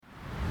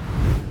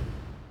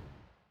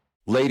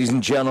Ladies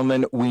and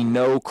gentlemen, we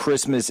know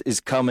Christmas is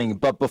coming,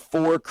 but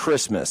before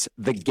Christmas,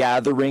 the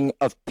gathering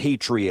of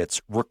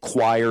patriots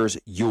requires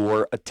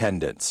your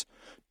attendance.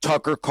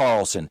 Tucker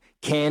Carlson,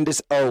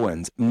 Candace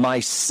Owens,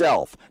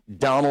 myself,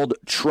 Donald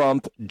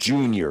Trump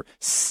Jr.,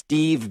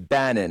 Steve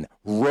Bannon,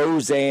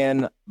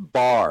 Roseanne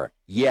Barr.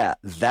 Yeah,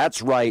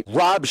 that's right.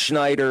 Rob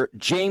Schneider,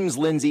 James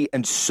Lindsay,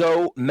 and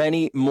so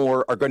many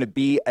more are going to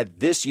be at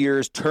this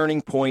year's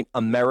Turning Point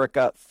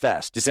America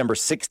Fest, December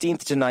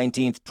 16th to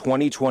 19th,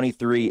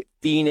 2023,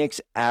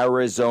 Phoenix,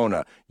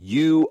 Arizona.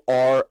 You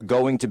are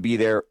going to be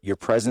there. Your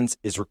presence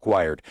is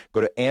required.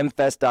 Go to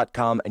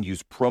amfest.com and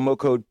use promo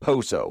code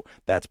POSO.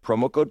 That's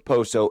promo code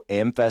POSO,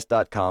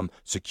 amfest.com.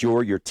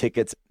 Secure your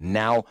tickets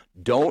now.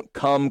 Don't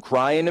come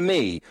crying to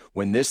me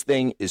when this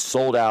thing is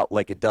sold out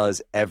like it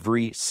does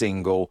every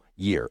single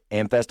year.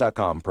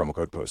 amfest.com, promo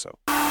code POSO.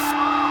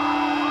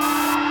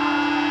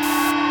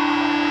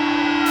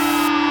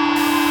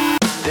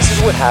 This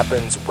is what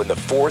happens when the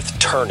fourth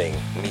turning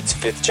meets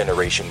fifth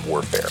generation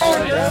warfare.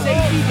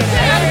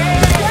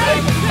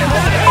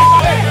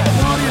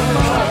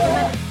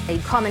 A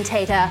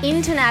commentator,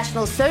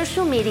 international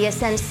social media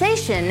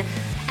sensation,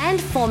 and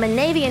former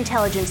Navy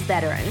intelligence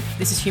veteran.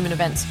 This is Human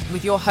Events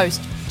with your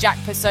host, Jack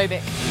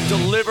Posobiec.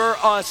 Deliver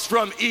us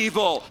from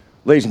evil.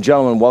 Ladies and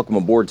gentlemen, welcome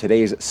aboard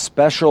today's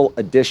special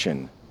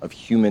edition of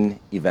Human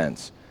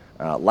Events.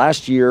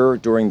 Last year,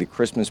 during the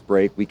Christmas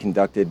break, we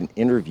conducted an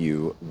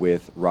interview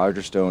with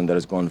Roger Stone that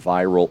has gone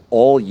viral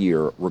all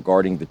year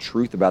regarding the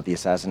truth about the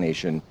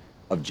assassination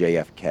of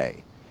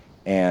JFK.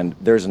 And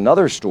there's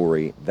another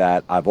story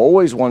that I've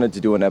always wanted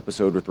to do an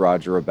episode with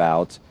Roger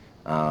about.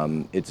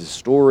 It's a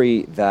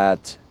story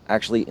that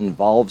actually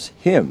involves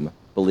him,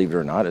 believe it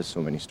or not, as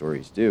so many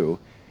stories do.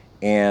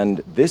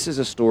 And this is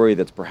a story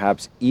that's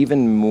perhaps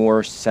even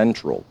more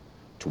central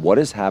to what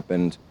has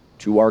happened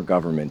to our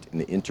government in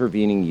the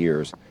intervening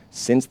years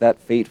since that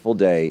fateful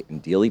day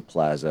in Dealey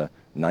Plaza,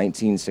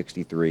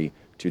 1963,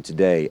 to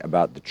today,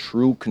 about the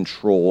true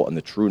control and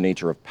the true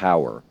nature of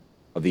power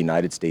of the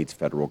United States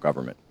federal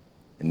government.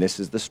 And this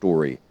is the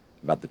story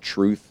about the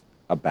truth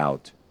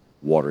about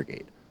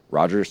Watergate.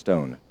 Roger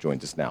Stone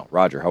joins us now.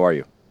 Roger, how are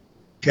you?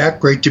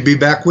 Jack, great to be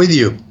back with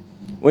you.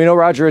 Well, you know,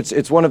 Roger,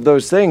 it's one of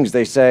those things.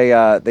 They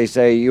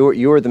say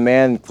you are the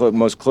man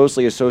most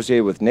closely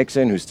associated with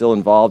Nixon, who's still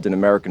involved in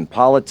American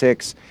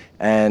politics,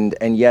 and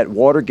yet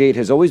Watergate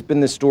has always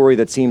been the story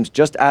that seems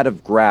just out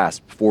of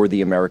grasp for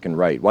the American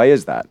right. Why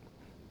is that?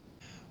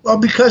 Well,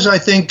 because I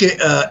think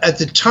at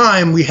the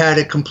time we had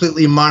a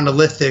completely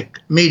monolithic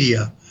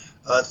media,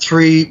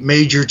 three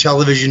major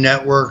television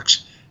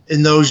networks.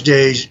 In those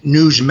days,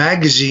 news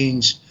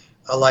magazines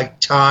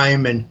like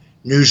Time and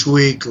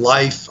Newsweek,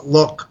 Life,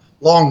 Look,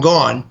 long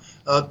gone.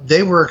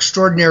 They were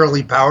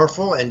extraordinarily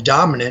powerful and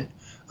dominant.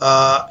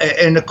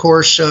 And of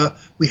course,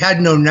 we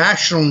had no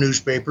national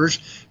newspapers,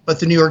 but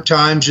the New York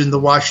Times and the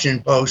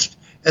Washington Post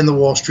and the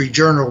Wall Street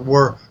Journal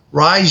were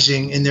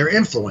rising in their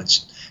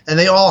influence. And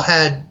they all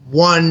had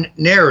one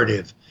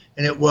narrative,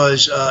 and it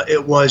was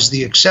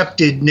the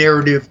accepted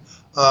narrative,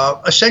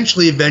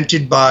 essentially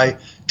invented by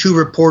two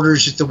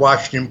reporters at the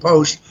Washington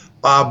Post,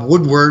 Bob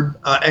Woodward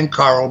and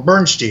Carl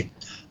Bernstein.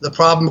 The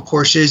problem, of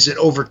course, is that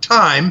over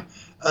time,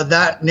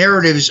 that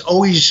narrative has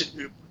always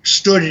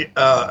stood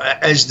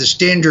as the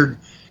standard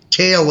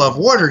tale of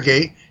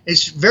Watergate.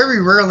 It's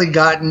very rarely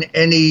gotten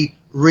any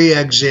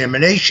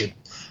re-examination.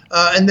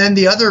 And then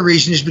the other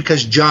reason is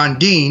because John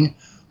Dean,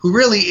 who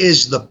really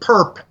is the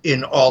perp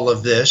in all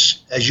of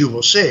this, as you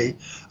will see,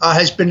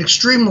 has been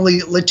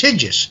extremely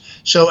litigious.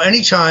 So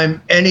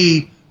anytime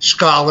any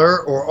scholar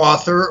or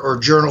author or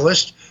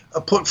journalist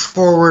put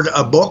forward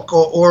a book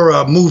or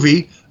a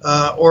movie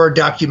or a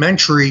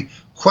documentary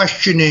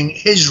questioning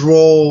his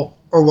role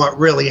or what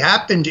really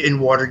happened in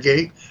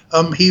Watergate,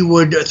 he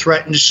would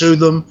threaten to sue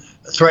them,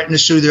 threaten to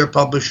sue their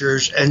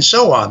publishers, and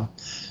so on.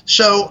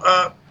 So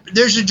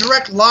there's a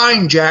direct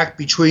line, Jack,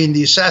 between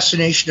the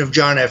assassination of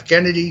John F.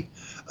 Kennedy,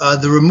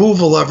 the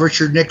removal of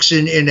Richard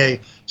Nixon in a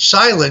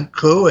silent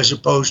coup as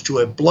opposed to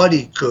a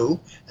bloody coup,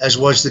 as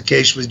was the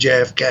case with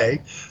JFK,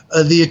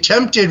 the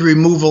attempted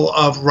removal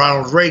of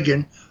Ronald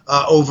Reagan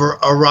over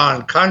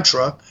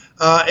Iran-Contra,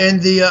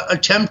 and the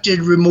attempted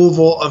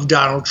removal of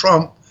Donald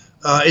Trump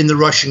in the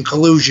Russian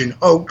collusion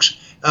hoax,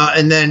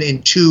 and then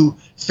in two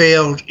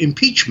failed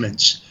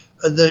impeachments.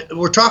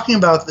 We're talking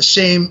about the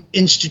same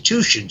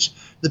institutions,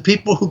 the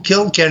people who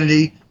killed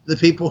Kennedy, the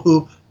people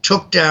who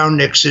took down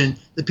Nixon,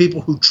 the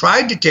people who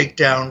tried to take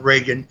down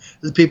Reagan,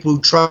 the people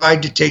who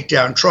tried to take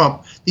down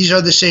Trump. These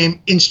are the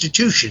same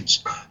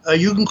institutions.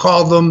 You can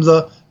call them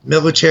the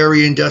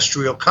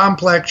military-industrial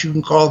complex, you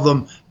can call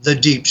them the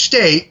deep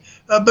state,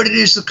 but it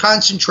is the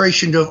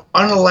concentration of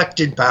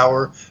unelected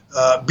power,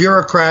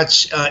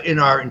 bureaucrats in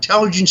our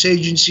intelligence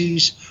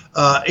agencies,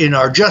 in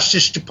our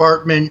Justice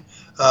Department,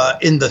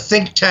 in the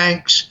think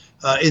tanks,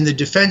 in the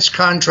defense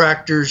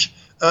contractors.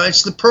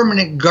 It's the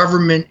permanent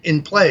government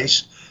in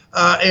place.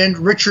 And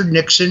Richard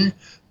Nixon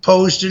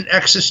posed an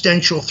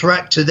existential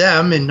threat to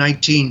them in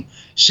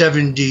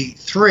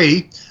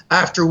 1973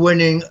 after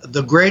winning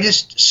the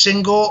greatest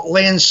single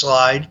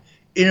landslide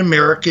in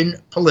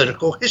American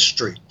political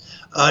history.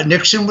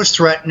 Nixon was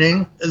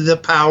threatening the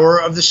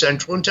power of the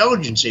Central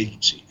Intelligence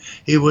Agency.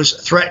 He was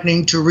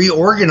threatening to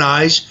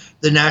reorganize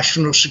the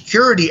national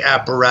security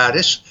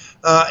apparatus,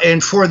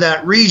 and for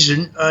that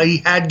reason, he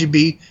had to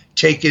be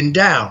taken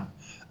down.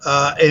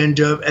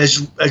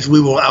 As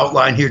we will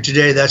outline here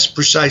today, that's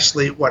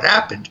precisely what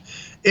happened.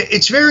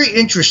 It's very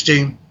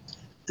interesting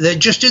that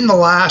just in the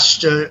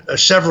last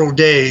several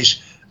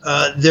days,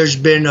 there's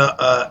been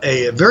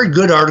a very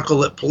good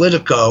article at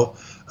Politico,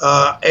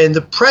 and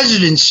the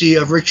presidency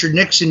of Richard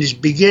Nixon is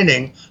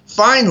beginning,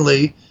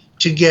 finally,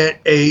 to get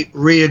a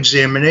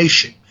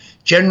re-examination.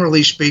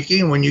 Generally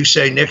speaking, when you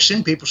say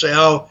Nixon, people say,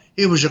 oh,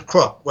 he was a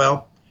crook.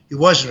 Well, he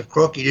wasn't a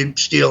crook. He didn't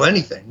steal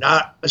anything,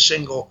 not a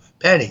single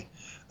penny.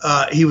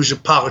 He was a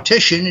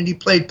politician, and he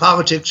played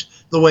politics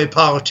the way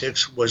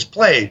politics was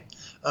played.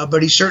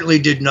 But he certainly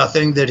did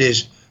nothing that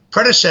his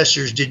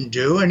predecessors didn't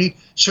do, and he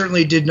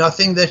certainly did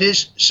nothing that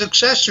his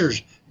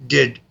successors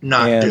did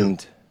not do.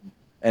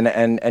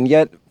 And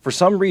yet, for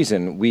some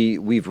reason,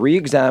 we've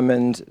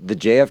re-examined the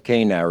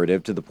JFK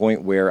narrative to the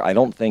point where I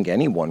don't think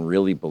anyone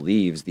really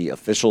believes the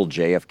official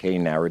JFK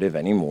narrative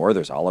anymore.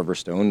 There's Oliver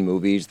Stone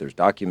movies, there's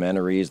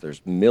documentaries,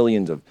 there's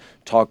millions of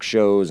talk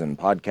shows and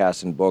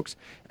podcasts and books.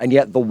 And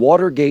yet the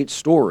Watergate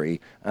story,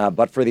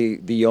 but for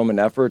the yeoman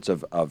efforts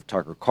of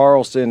Tucker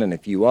Carlson and a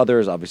few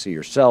others, obviously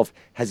yourself,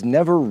 has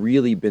never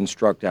really been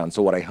struck down.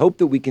 So what I hope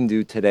that we can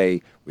do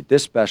today with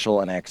this special,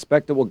 and I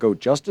expect it will go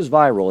just as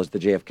viral as the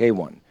JFK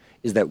one,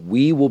 is that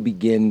we will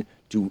begin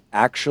to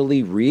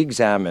actually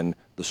re-examine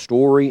the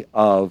story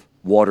of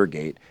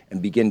Watergate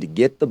and begin to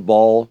get the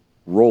ball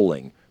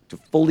rolling to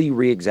fully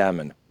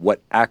re-examine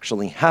what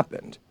actually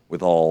happened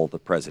with all the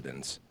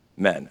president's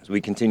men as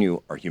we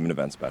continue our Human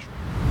Events special.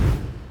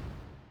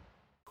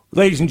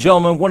 Ladies and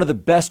gentlemen, one of the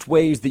best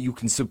ways that you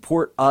can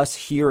support us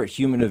here at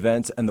Human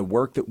Events and the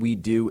work that we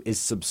do is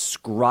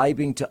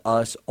subscribing to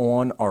us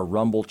on our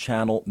Rumble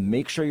channel.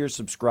 Make sure you're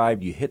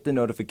subscribed. You hit the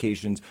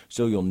notifications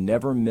so you'll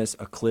never miss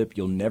a clip.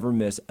 You'll never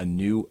miss a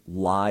new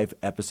live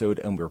episode,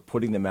 and we're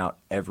putting them out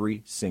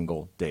every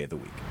single day of the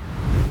week.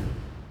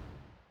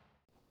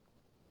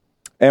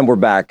 And we're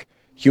back.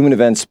 Human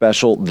Events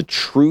special, The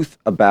Truth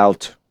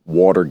About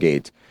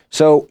Watergate.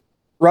 So,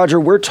 Roger,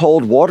 we're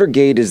told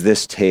Watergate is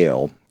this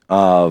tale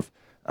of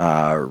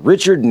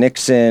Richard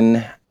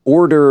Nixon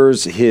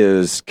orders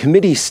his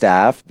committee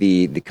staff,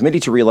 the Committee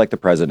to Re-elect the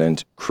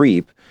President,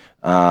 CREEP,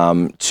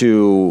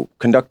 to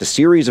conduct a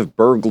series of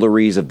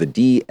burglaries of the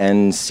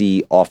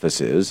DNC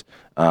offices.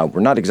 We're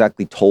not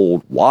exactly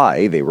told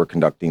why they were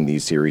conducting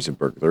these series of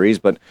burglaries,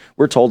 but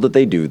we're told that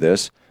they do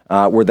this.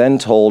 We're then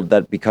told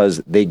that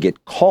because they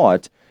get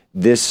caught,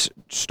 this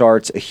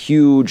starts a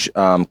huge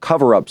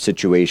cover-up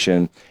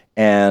situation.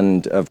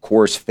 And, of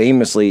course,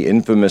 famously,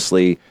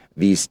 infamously,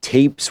 these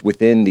tapes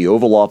within the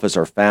Oval Office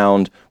are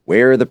found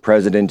where the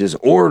president is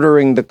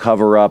ordering the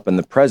cover-up, and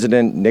the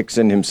president,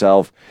 Nixon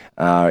himself,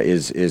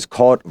 is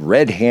caught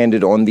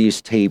red-handed on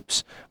these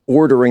tapes,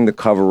 ordering the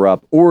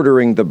cover-up,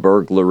 ordering the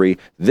burglary.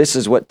 This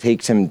is what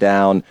takes him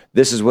down.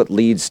 This is what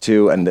leads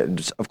to,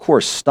 and of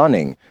course,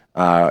 stunning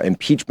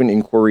impeachment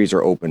inquiries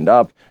are opened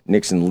up.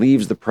 Nixon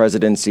leaves the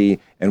presidency,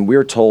 and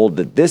we're told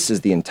that this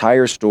is the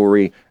entire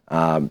story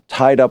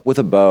tied up with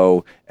a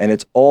bow, and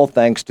it's all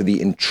thanks to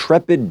the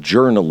intrepid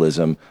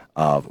journalism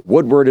of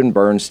Woodward and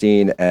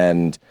Bernstein,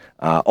 and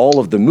all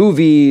of the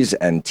movies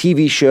and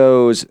TV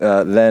shows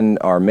then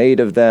are made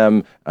of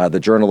them. The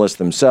journalists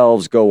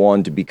themselves go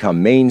on to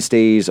become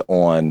mainstays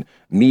on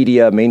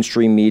media,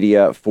 mainstream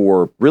media,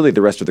 for really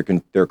the rest of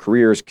their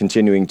careers,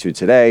 continuing to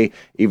today,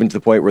 even to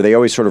the point where they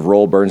always sort of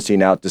roll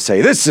Bernstein out to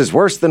say, this is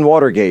worse than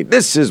Watergate,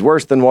 this is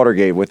worse than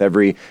Watergate, with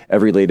every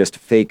latest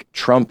fake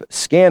Trump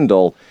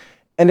scandal.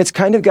 And it's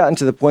kind of gotten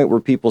to the point where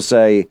people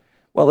say,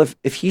 well,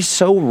 if he's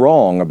so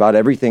wrong about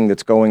everything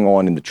that's going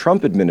on in the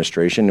Trump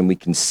administration, and we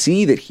can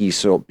see that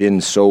he's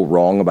been so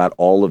wrong about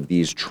all of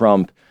these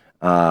Trump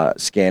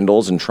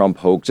scandals and Trump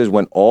hoaxes,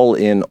 went all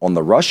in on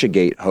the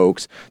Russiagate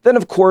hoax, then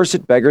of course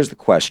it beggars the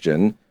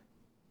question,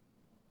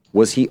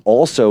 was he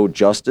also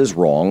just as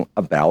wrong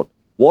about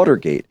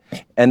Watergate?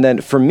 And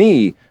then for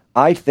me,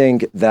 I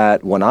think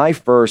that when I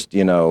first,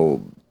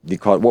 they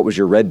call it, what was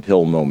your red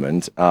pill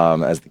moment,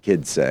 as the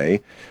kids say.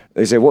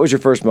 They say, what was your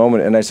first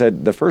moment? And I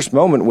said, the first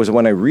moment was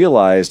when I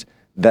realized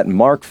that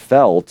Mark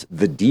Felt,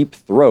 the deep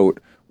throat,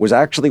 was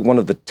actually one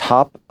of the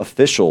top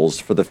officials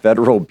for the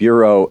Federal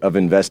Bureau of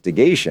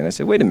Investigation. I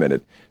said, wait a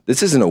minute,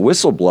 this isn't a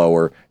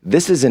whistleblower.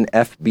 This is an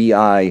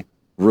FBI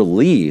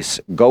release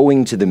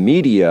going to the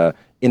media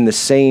in the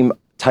same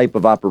type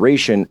of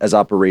operation as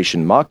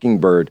Operation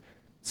Mockingbird.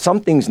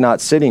 Something's not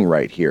sitting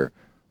right here.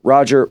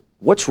 Roger,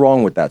 what's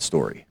wrong with that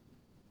story?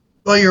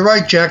 Well, you're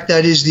right, Jack.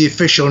 That is the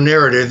official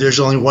narrative. There's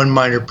only one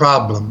minor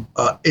problem.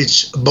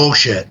 It's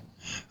bullshit.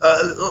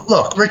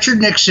 Look, Richard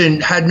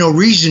Nixon had no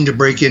reason to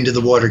break into the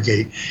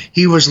Watergate.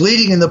 He was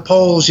leading in the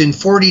polls in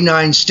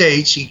 49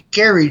 states. He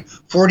carried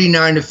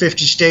 49 of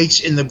 50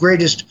 states in the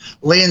greatest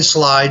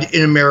landslide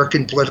in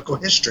American political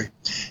history.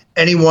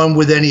 anyone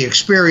with any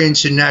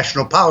experience in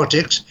national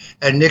politics,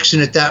 and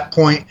Nixon at that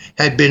point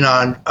had been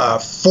on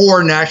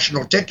 4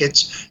 national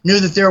tickets, knew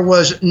that there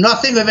was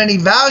nothing of any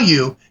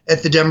value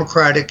at the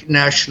Democratic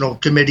National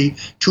Committee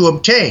to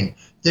obtain.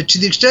 That to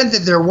the extent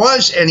that there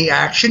was any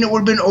action, it would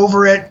have been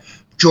over at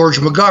George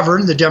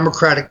McGovern, the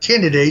Democratic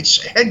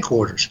candidate's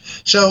headquarters.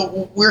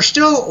 So we're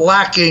still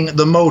lacking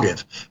the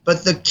motive.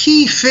 But the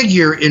key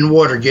figure in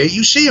Watergate,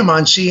 you see him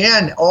on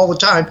CNN all the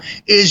time,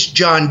 is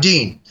John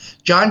Dean.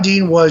 John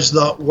Dean was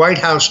the White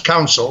House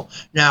counsel.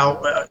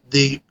 Now,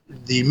 the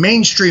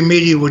mainstream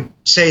media would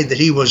say that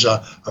he was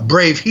a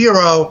brave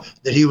hero,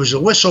 that he was a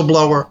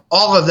whistleblower.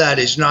 All of that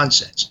is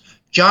nonsense.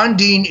 John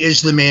Dean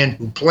is the man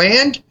who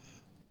planned,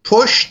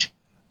 pushed,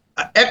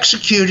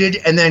 executed,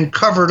 and then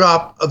covered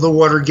up the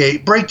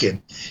Watergate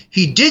break-in.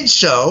 He did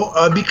so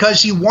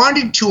because he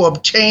wanted to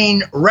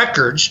obtain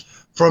records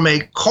from a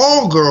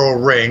call girl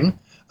ring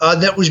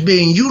that was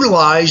being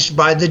utilized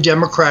by the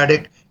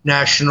Democratic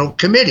National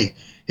Committee.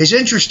 His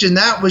interest in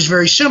that was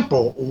very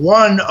simple.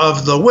 One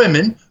of the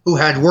women who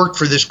had worked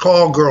for this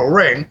call girl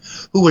ring,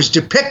 who was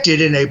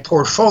depicted in a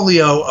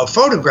portfolio of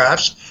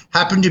photographs,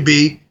 happened to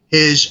be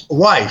his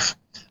wife.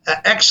 An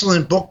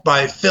excellent book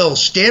by Phil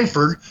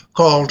Stanford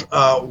called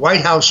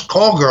White House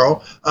Call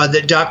Girl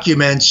that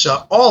documents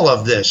all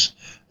of this.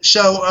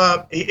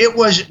 So it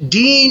was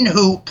Dean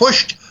who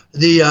pushed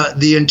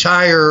the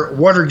entire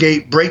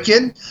Watergate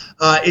break-in.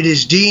 It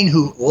is Dean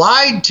who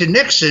lied to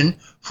Nixon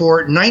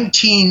for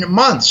 19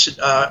 months.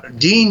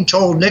 Dean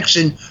told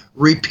Nixon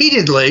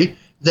repeatedly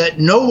that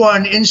no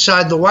one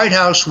inside the White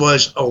House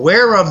was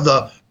aware of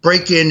the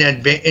break-in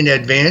in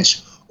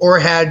advance or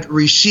had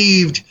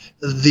received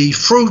the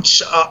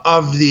fruits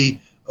of the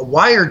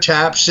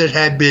wiretaps that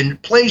had been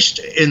placed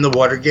in the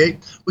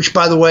Watergate, which,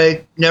 by the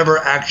way, never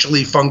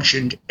actually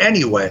functioned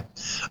anyway.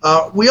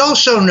 We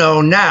also know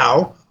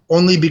now,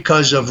 only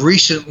because of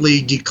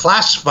recently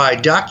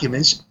declassified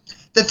documents,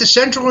 that the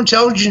Central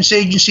Intelligence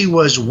Agency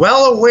was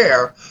well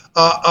aware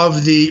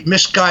of the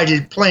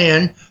misguided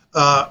plan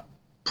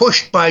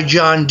pushed by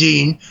John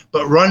Dean,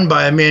 but run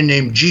by a man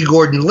named G.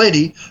 Gordon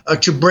Liddy,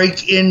 to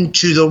break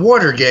into the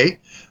Watergate.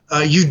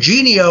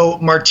 Eugenio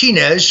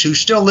Martinez, who's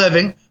still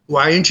living, who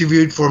I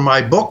interviewed for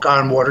my book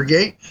on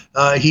Watergate,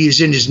 he is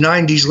in his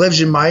 90s,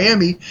 lives in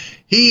Miami.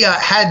 He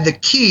had the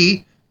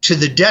key to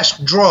the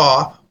desk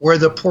drawer where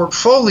the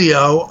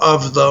portfolio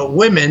of the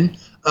women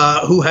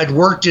who had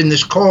worked in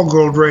this call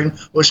girl ring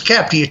was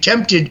kept. He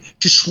attempted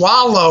to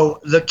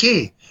swallow the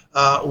key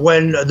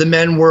when the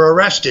men were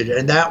arrested,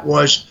 and that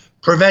was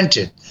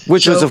prevented.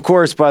 Which was, of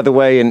course, by the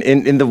way,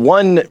 in the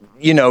one,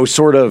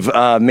 sort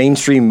of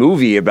mainstream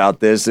movie about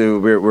this,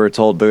 we're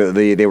told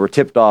they were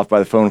tipped off by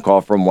the phone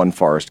call from one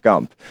Forrest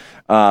Gump.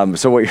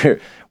 So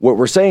what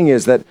we're saying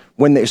is that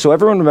so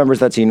everyone remembers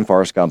that scene in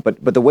Forrest Gump,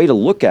 but the way to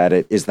look at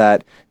it is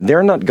that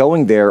they're not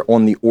going there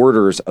on the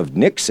orders of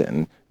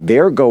Nixon.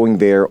 They're going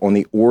there on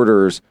the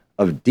orders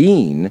of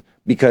Dean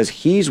because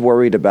he's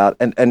worried about,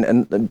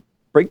 and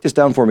break this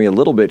down for me a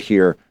little bit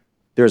here.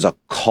 There's a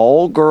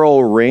call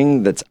girl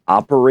ring that's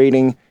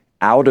operating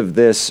out of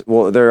this.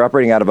 Well, they're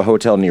operating out of a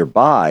hotel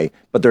nearby,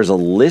 but there's a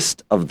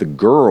list of the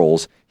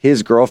girls.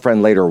 His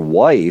girlfriend, later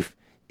wife,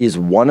 is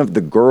one of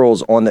the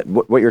girls on that.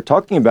 What you're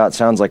talking about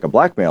sounds like a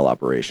blackmail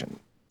operation.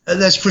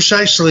 That's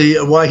precisely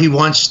why he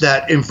wants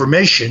that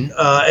information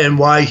and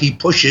why he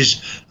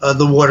pushes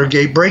the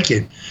Watergate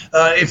break-in.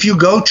 If you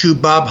go to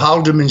Bob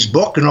Haldeman's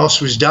book and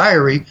also his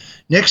diary,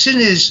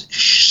 Nixon is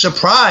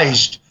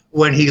surprised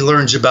when he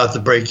learns about the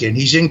break-in.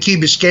 He's in Key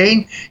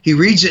Biscayne. He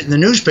reads it in the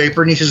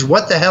newspaper and he says,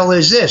 what the hell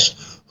is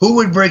this? Who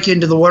would break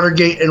into the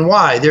Watergate and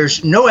why?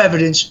 There's no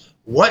evidence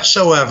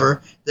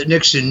whatsoever that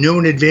Nixon knew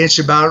in advance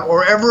about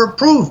or ever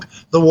approved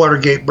the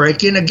Watergate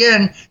break-in.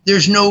 Again,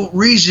 there's no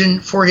reason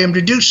for him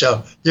to do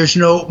so. There's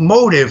no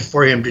motive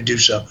for him to do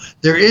so.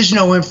 There is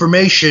no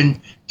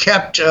information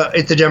kept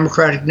at the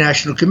Democratic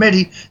National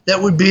Committee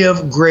that would be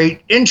of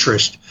great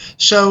interest.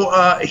 So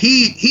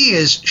he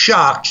is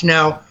shocked.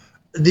 Now,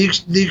 the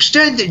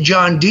extent that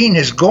John Dean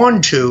has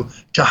gone to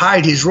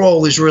hide his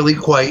role is really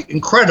quite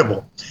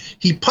incredible.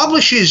 He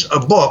publishes a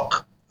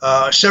book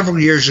several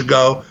years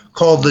ago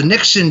called The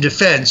Nixon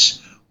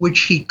Defense,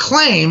 which he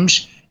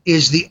claims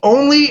is the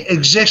only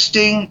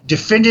existing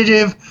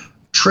definitive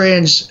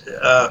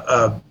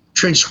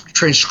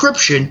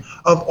transcription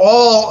of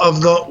all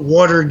of the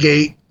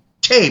Watergate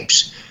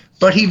tapes.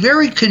 But he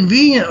very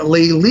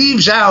conveniently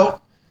leaves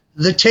out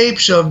the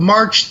tapes of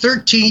March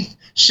 13th,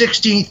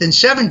 16th and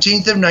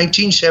 17th of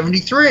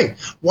 1973.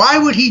 Why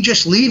would he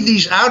just leave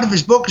these out of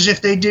his book as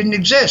if they didn't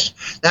exist?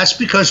 That's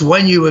because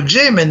when you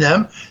examine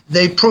them,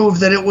 they prove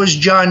that it was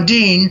John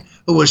Dean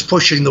who was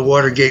pushing the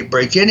Watergate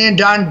break-in and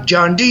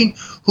John Dean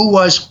who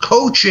was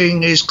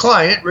coaching his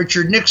client,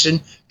 Richard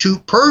Nixon, to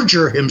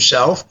perjure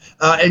himself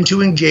and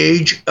to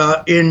engage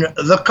in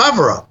the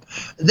cover-up.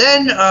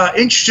 Then,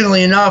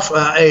 interestingly enough,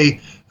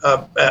 a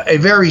a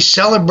very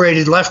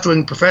celebrated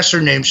left-wing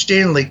professor named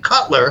Stanley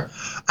Cutler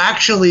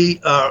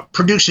actually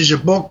produces a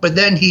book, but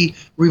then he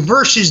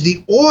reverses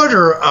the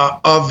order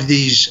of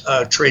these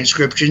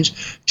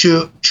transcriptions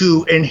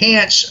to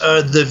enhance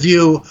the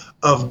view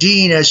of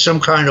Dean as some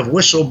kind of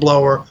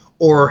whistleblower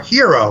or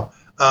hero.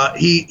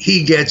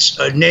 He gets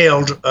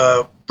nailed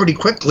pretty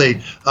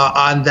quickly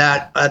on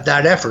that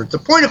effort. The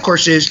point, of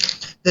course,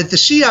 is that the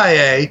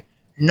CIA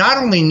not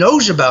only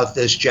knows about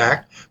this,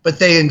 Jack, but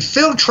they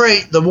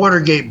infiltrate the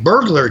Watergate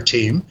burglar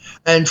team,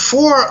 and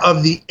 4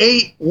 of the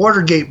 8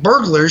 Watergate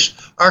burglars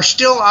are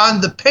still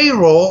on the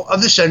payroll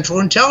of the Central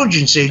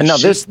Intelligence Agency. And now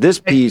this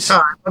piece at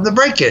the time of the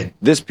break-in.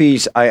 This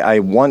piece, I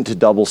want to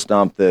double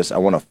stomp this. I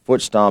want to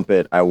foot stomp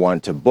it. I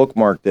want to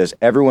bookmark this.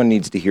 Everyone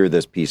needs to hear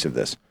this piece of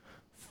this.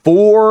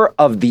 4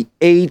 of the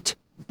 8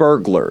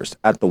 burglars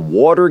at the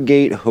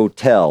Watergate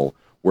Hotel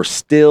were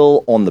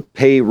still on the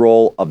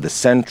payroll of the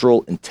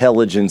Central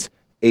Intelligence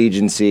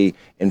Agency.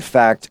 In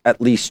fact, at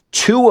least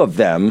 2 of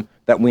them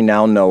that we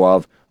now know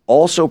of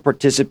also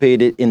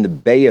participated in the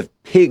Bay of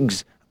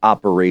Pigs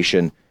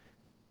operation.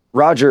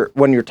 Roger,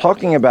 when you're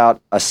talking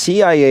about a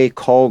CIA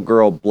call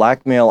girl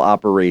blackmail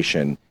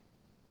operation,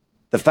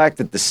 the fact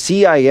that the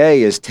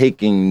CIA is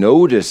taking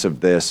notice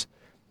of this,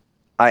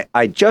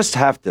 I just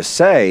have to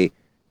say,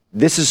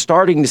 this is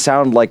starting to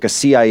sound like a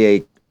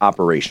CIA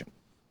operation.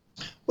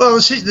 Well,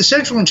 the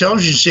Central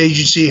Intelligence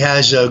Agency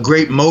has a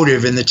great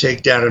motive in the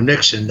takedown of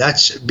Nixon.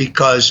 That's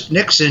because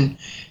Nixon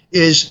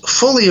is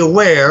fully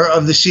aware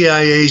of the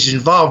CIA's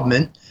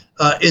involvement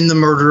in the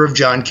murder of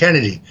John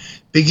Kennedy.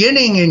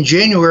 Beginning in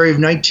January of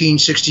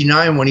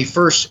 1969, when he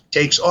first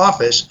takes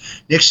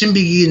office, Nixon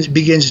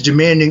begins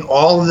demanding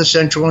all of the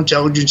Central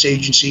Intelligence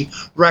Agency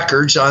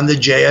records on the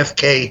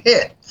JFK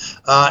hit.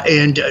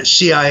 And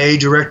CIA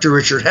Director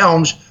Richard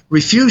Helms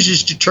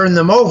refuses to turn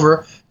them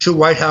over to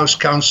White House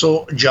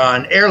counsel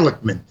John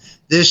Ehrlichman.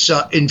 This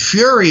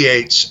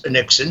infuriates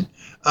Nixon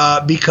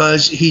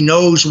because he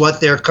knows what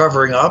they're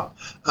covering up.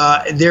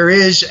 There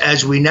is,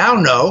 as we now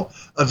know,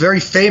 a very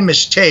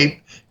famous tape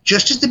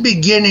just at the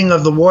beginning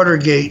of the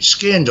Watergate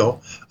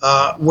scandal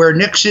where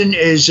Nixon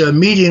is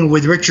meeting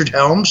with Richard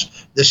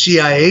Helms, the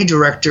CIA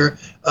director,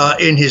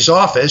 in his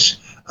office,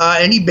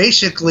 and he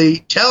basically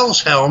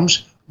tells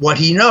Helms what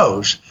he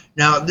knows.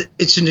 Now,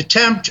 it's an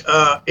attempt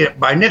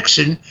by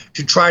Nixon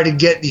to try to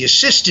get the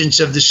assistance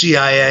of the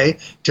CIA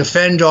to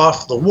fend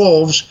off the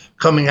wolves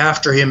coming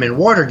after him in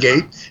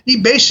Watergate. He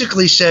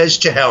basically says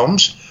to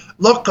Helms,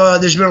 look,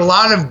 there's been a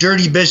lot of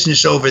dirty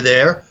business over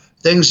there,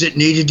 things that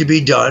needed to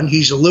be done.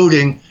 He's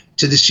alluding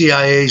to the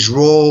CIA's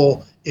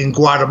role in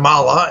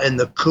Guatemala and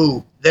the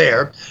coup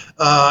there.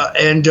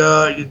 And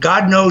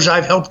God knows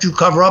I've helped you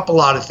cover up a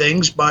lot of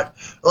things, but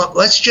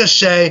let's just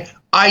say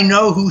I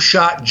know who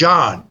shot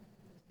John.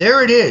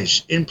 There it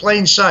is in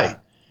plain sight.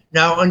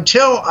 Now,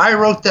 until I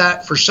wrote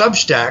that for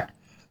Substack,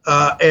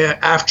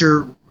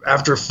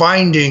 after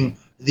finding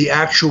the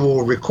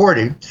actual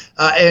recording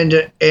and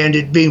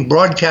it being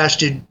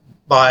broadcasted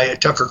by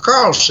Tucker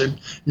Carlson,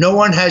 no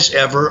one has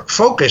ever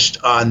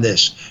focused on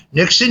this.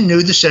 Nixon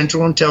knew the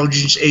Central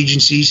Intelligence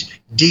Agency's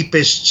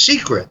deepest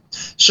secret.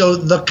 So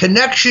the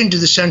connection to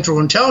the Central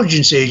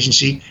Intelligence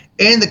Agency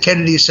and the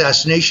Kennedy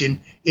assassination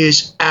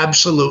is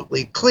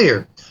absolutely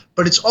clear.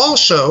 But it's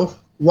also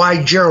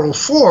why Gerald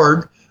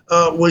Ford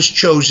was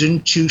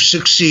chosen to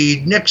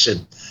succeed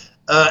Nixon.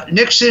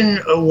 Nixon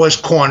was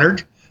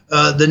cornered.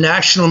 The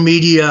national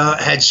media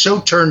had so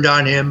turned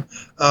on him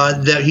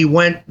that he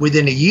went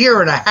within a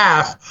year and a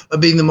half of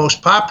being the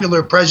most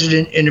popular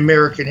president in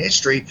American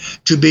history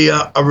to be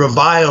a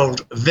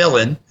reviled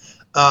villain.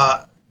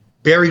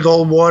 Barry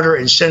Goldwater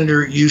and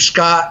Senator Hugh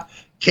Scott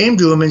came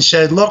to him and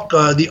said, look,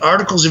 the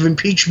articles of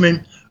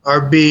impeachment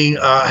have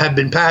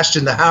been passed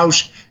in the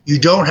House. You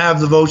don't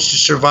have the votes to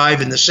survive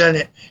in the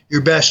Senate.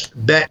 Your best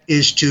bet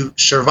is to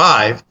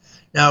survive.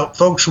 Now,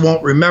 folks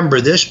won't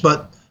remember this,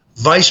 but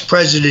Vice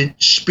President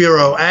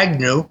Spiro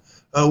Agnew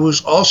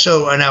was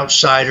also an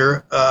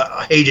outsider,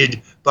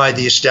 hated by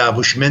the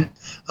establishment,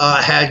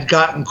 had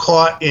gotten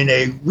caught in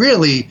a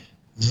really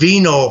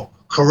venal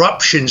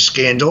corruption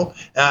scandal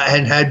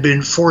and had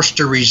been forced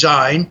to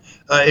resign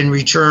in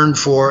return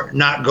for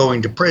not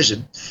going to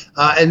prison.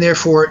 And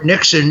therefore,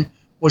 Nixon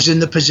was in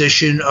the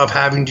position of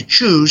having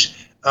to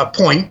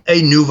appoint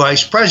a new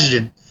vice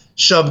president,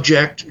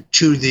 subject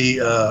to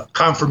the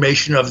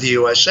confirmation of the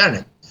U.S.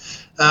 Senate.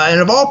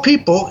 And of all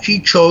people, he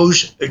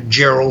chose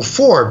Gerald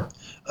Ford,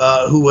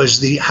 who was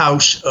the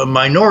House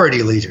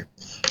minority leader.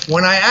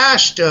 When I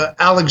asked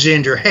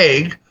Alexander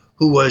Haig,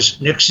 who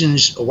was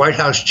Nixon's White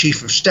House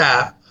chief of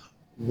staff,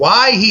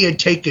 why he had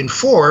taken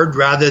Ford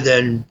rather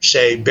than,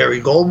 say,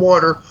 Barry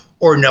Goldwater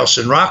or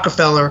Nelson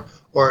Rockefeller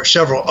or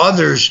several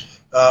others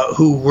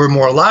who were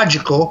more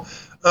logical,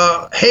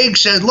 Haig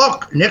said,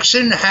 look,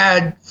 Nixon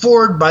had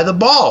Ford by the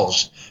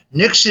balls.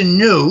 Nixon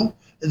knew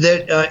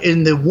that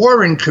in the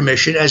Warren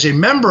Commission, as a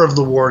member of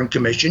the Warren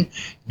Commission,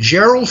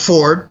 Gerald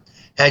Ford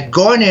had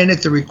gone in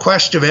at the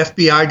request of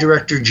FBI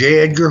Director J.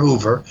 Edgar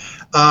Hoover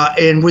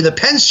and with a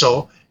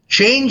pencil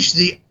changed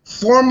the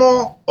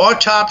formal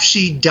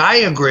autopsy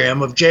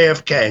diagram of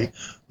JFK,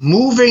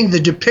 moving the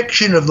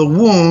depiction of the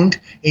wound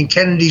in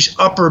Kennedy's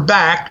upper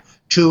back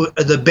to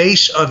the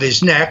base of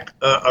his neck,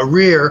 the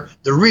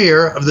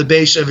rear of the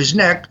base of his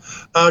neck,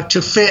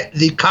 to fit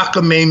the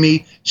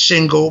cockamamie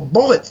single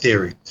bullet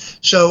theory.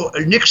 So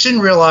Nixon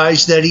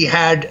realized that he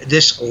had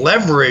this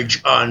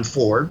leverage on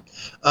Ford.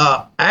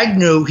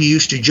 Agnew, he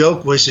used to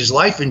joke, was his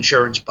life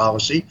insurance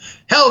policy.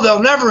 Hell,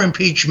 they'll never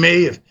impeach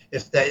me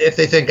if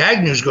they think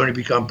Agnew's going to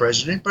become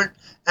president, but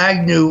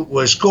Agnew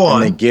was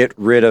gone. And they get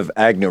rid of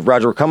Agnew.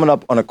 Roger, we're coming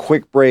up on a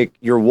quick break.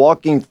 You're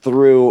walking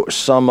through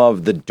some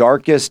of the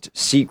darkest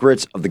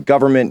secrets of the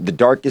government, the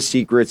darkest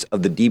secrets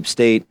of the deep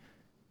state,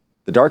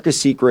 the darkest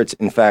secrets,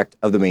 in fact,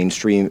 of the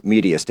mainstream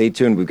media. Stay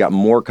tuned. We've got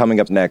more coming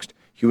up next.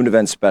 Human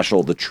Events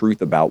Special, The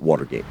Truth About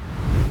Watergate.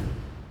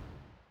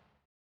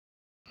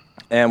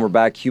 And we're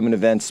back. Human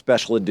Events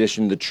Special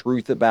Edition, The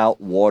Truth About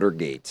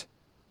Watergate.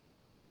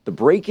 The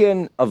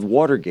break-in of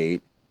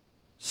Watergate,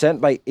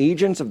 sent by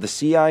agents of the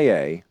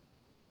CIA,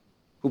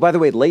 who, by the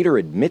way, later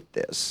admit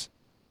this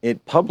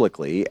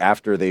publicly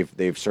after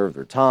they've served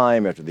their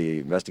time, after the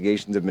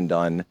investigations have been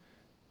done,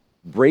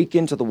 break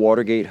into the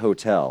Watergate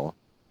Hotel,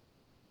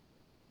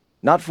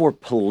 not for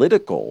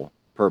political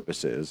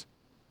purposes,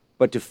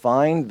 but to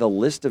find the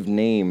list of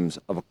names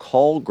of a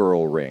call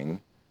girl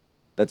ring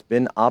that's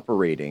been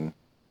operating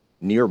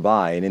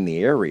nearby and in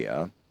the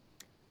area,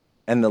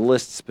 and the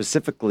list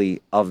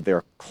specifically of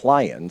their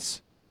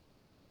clients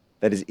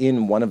that is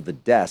in one of the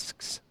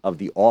desks of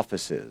the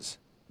offices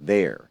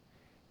there.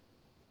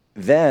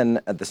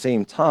 Then, at the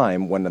same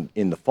time, when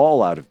in the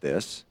fallout of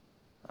this,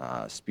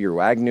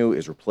 Spiro Agnew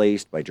is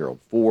replaced by Gerald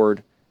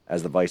Ford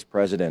as the vice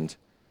president.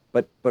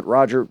 But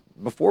Roger,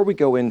 before we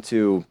go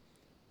to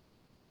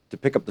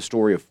pick up the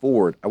story of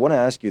Ford, I want to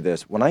ask you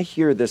this. When I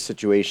hear this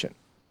situation,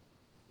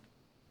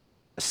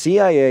 a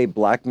CIA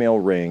blackmail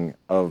ring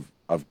of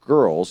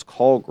girls,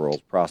 call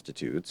girls,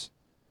 prostitutes,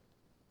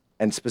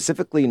 and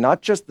specifically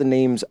not just the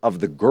names of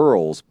the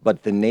girls,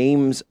 but the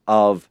names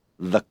of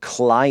the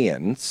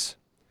clients,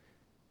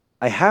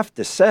 I have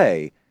to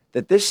say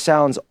that this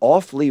sounds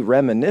awfully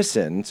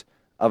reminiscent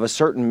of a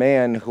certain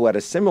man who had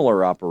a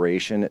similar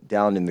operation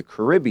down in the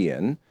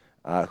Caribbean,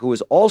 who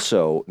is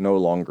also no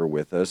longer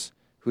with us,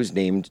 who's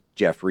named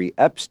Jeffrey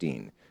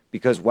Epstein.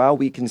 Because while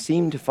we can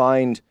seem to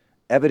find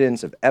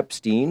evidence of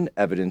Epstein,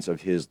 evidence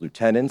of his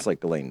lieutenants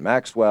like Ghislaine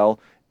Maxwell,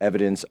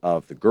 evidence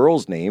of the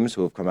girls' names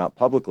who have come out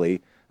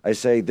publicly, I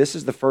say this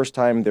is the first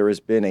time there has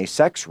been a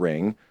sex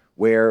ring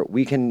where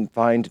we can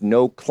find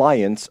no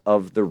clients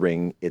of the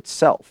ring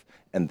itself.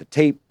 And the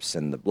tapes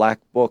and the black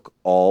book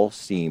all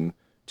seem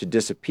to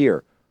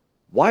disappear.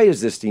 Why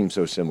does this seem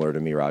so similar to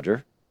me,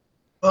 Roger?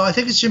 Well, I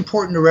think it's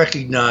important to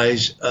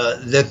recognize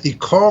that the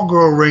call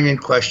girl ring in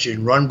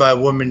question, run by a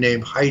woman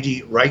named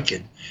Heidi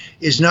Reichen,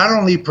 is not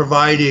only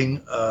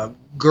providing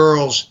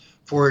girls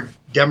for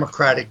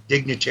Democratic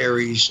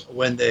dignitaries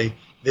when they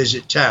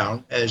visit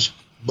town, as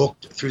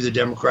booked through the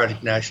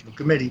Democratic National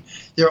Committee.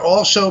 They're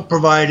also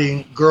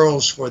providing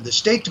girls for the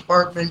State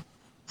Department,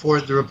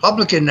 for the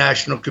Republican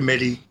National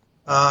Committee,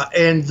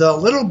 and the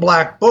little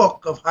black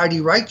book of Heidi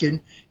Reichen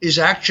is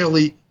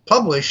actually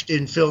published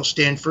in Phil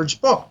Stanford's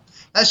book.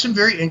 Has some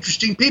very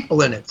interesting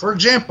people in it. For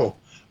example,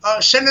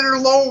 Senator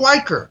Lowell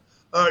Weicker,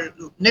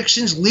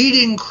 Nixon's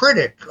leading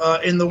critic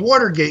in the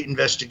Watergate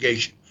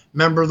investigation,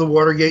 member of the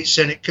Watergate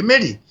Senate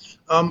Committee.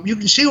 You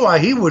can see why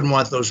he wouldn't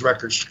want those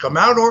records to come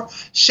out. Or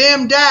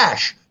Sam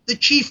Dash, the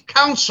chief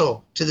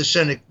counsel to the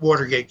Senate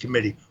Watergate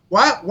Committee.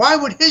 Why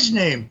would his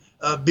name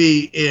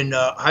be in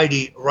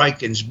Heidi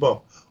Reichen's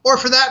book? Or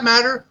for that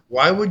matter,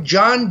 why would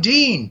John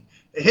Dean?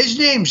 His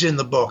name's in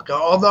the book,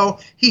 although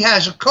he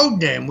has a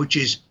code name, which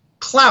is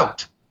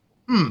Clout.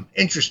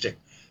 Interesting.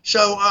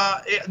 So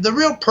the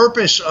real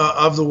purpose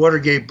of the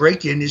Watergate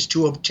break-in is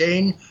to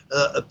obtain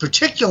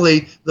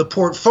particularly the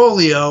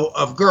portfolio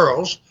of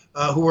girls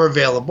who are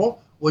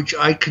available, which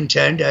I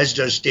contend, as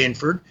does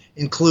Stanford,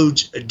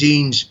 includes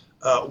Dean's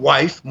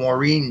wife,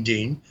 Maureen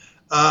Dean.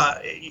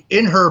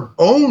 In her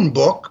own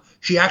book,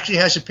 she actually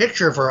has a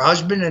picture of her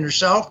husband and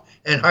herself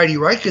and Heidi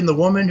Reichen, the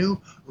woman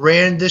who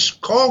ran this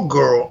call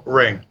girl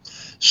ring.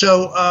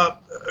 So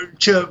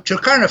to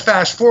kind of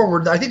fast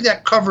forward, I think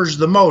that covers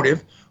the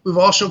motive. We've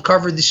also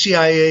covered the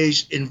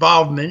CIA's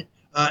involvement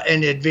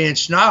and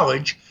advanced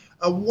knowledge.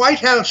 A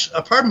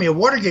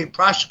Watergate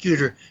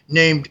prosecutor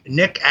named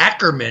Nick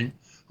Ackerman,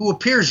 who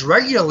appears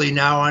regularly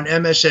now on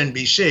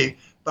MSNBC,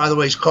 by the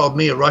way, he's called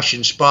me a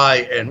Russian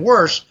spy and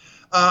worse.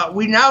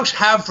 We now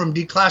have from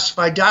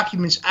declassified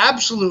documents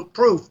absolute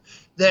proof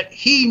that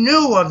he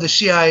knew of the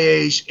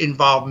CIA's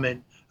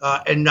involvement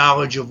and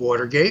knowledge of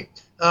Watergate,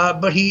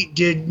 but he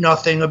did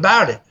nothing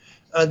about it.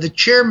 The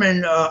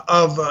chairman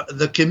of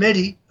the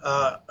committee,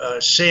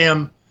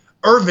 Sam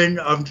Ervin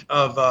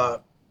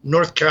of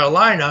North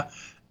Carolina,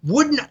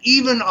 wouldn't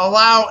even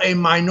allow a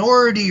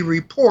minority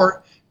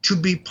report to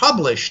be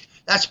published.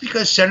 That's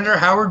because Senator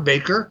Howard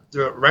Baker,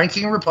 the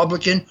ranking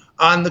Republican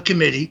on the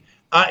committee,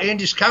 and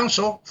his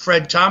counsel,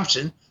 Fred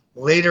Thompson,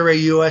 later a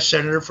U.S.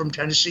 Senator from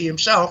Tennessee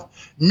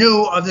himself,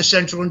 knew of the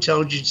Central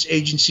Intelligence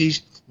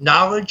Agency's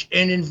knowledge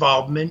and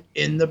involvement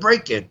in the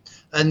break-in,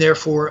 and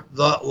therefore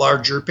the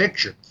larger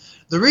picture.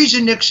 The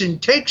reason Nixon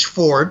takes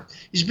Ford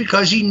is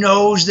because he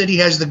knows that he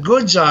has the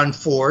goods on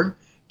Ford,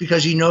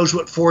 because he knows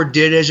what Ford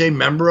did as a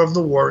member of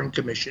the Warren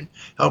Commission,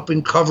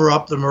 helping cover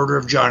up the murder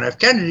of John F.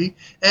 Kennedy,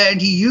 and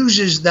he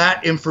uses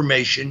that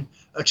information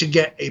to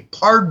get a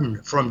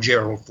pardon from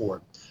Gerald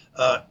Ford.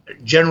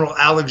 General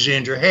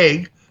Alexander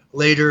Haig,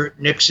 later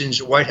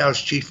Nixon's White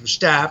House chief of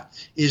staff,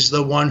 is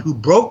the one who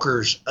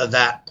brokers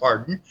that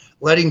pardon,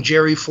 letting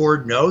Jerry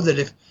Ford know that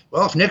if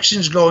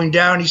Nixon's going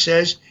down, he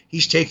says,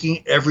 he's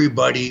taking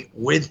everybody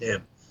with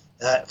him.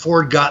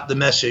 Ford got the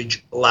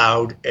message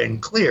loud and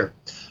clear.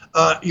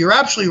 You're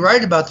absolutely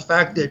right about the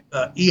fact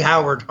that E.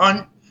 Howard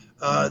Hunt,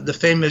 the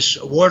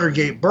famous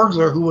Watergate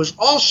burglar, who was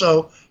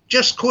also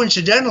just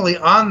coincidentally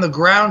on the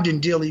ground in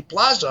Dealey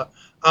Plaza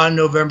on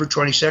November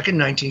 22nd,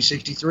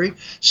 1963,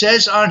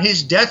 says on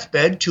his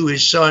deathbed to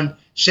his son,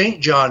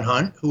 St. John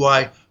Hunt, who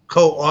I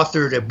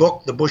co-authored a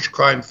book, The Bush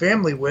Crime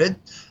Family, with,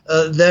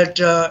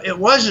 that it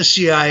was a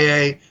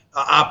CIA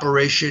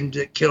operation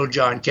that killed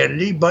John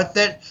Kennedy, but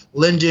that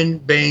Lyndon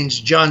Baines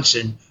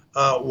Johnson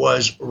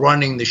was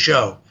running the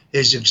show.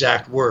 His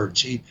exact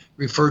words. He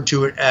referred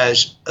to it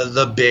as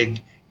the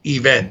big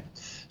event.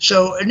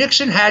 So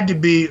Nixon had to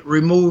be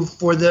removed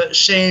for the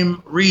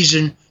same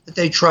reason that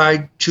they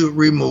tried to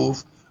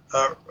remove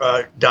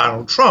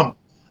Donald Trump.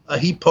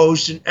 He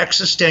posed an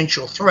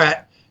existential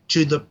threat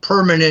to the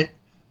permanent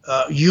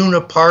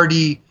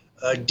uniparty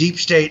deep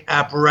state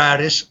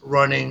apparatus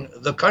running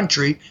the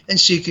country and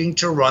seeking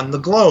to run the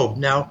globe.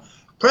 Now,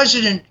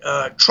 President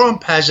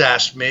Trump has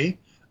asked me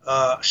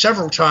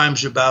several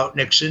times about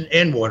Nixon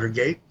and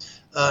Watergate.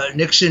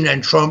 Nixon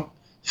and Trump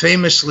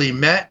famously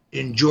met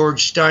in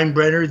George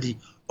Steinbrenner, the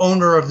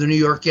owner of the New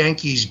York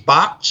Yankees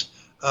box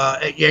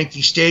at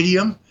Yankee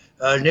Stadium.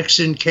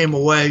 Nixon came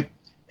away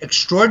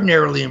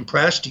extraordinarily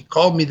impressed. He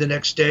called me the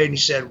next day and he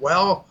said,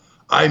 well,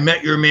 I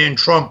met your man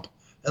Trump.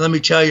 And let me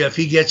tell you, if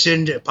he gets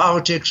into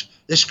politics,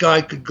 this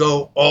guy could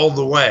go all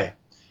the way.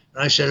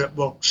 And I said,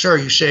 well, sir,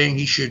 you saying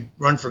he should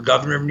run for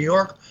governor of New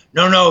York?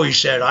 No, he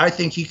said, I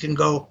think he can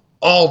go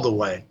all the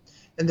way.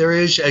 And there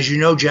is, as you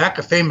know, Jack,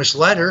 a famous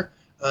letter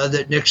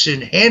that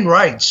Nixon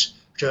handwrites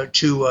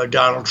to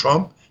Donald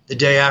Trump the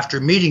day after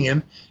meeting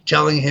him,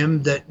 telling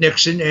him that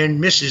Nixon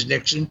and Mrs.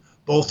 Nixon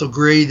both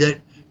agree that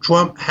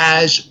Trump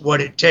has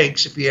what it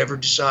takes if he ever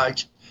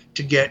decides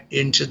to get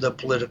into the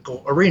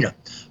political arena.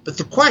 But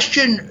the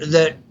question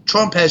that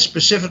Trump has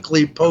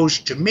specifically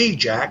posed to me,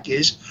 Jack,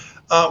 is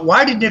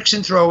why did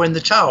Nixon throw in the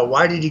towel?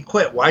 Why did he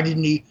quit? Why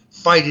didn't he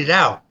fight it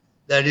out?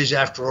 That is,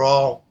 after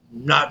all,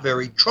 not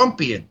very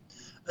Trumpian.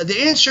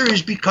 The answer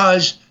is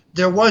because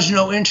there was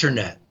no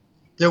internet.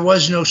 There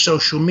was no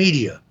social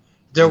media.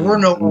 There were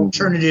no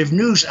alternative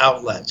news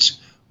outlets.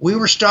 We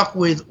were stuck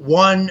with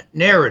one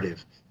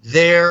narrative,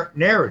 their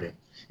narrative.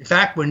 In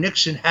fact, when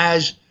Nixon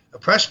has a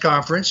press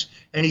conference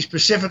and he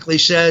specifically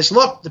says,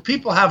 look, the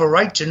people have a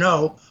right to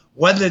know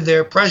whether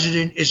their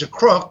president is a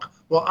crook.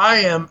 Well, I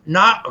am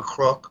not a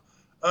crook.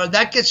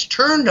 That gets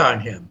turned on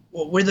him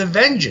with a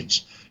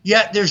vengeance.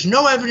 Yet there's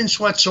no evidence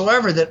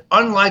whatsoever that,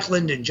 unlike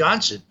Lyndon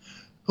Johnson,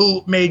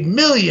 who made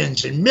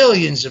millions and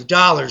millions of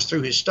dollars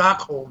through his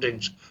stock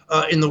holdings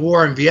in the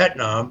war in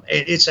Vietnam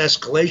and its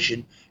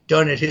escalation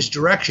done at his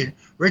direction,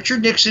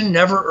 Richard Nixon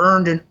never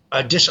earned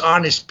a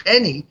dishonest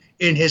penny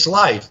in his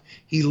life.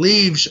 He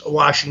leaves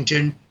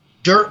Washington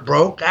dirt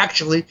broke.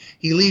 Actually,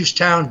 he leaves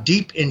town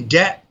deep in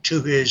debt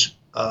to his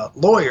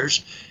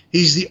lawyers.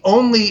 He's the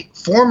only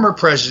former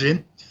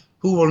president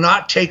who will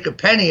not take a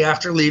penny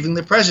after leaving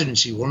the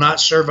presidency, will not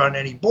serve on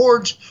any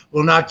boards,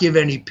 will not give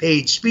any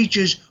paid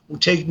speeches, will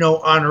take no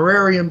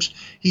honorariums.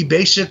 He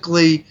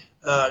basically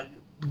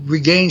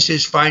regains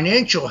his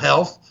financial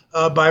health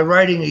by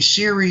writing a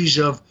series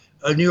of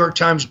New York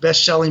Times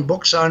best-selling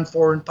books on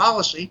foreign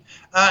policy,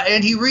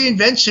 and he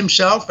reinvents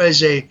himself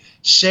as a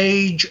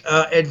sage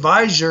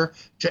advisor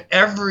to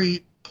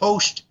every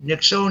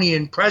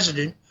post-Nixonian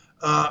president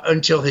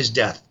until his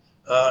death,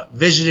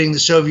 visiting the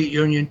Soviet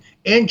Union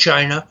and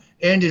China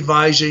and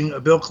advising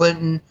Bill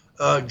Clinton,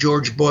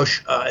 George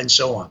Bush, and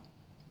so on.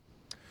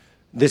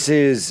 This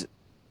is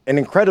an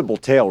incredible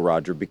tale,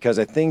 Roger, because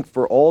I think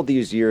for all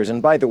these years,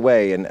 and by the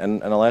way, and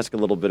I'll ask a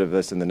little bit of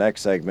this in the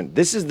next segment,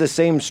 this is the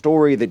same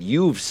story that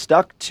you've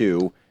stuck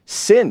to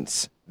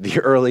since the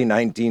early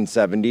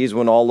 1970s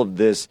when all of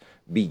this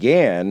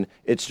began.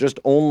 It's just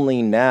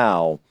only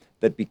now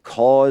that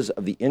because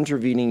of the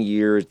intervening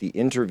years, the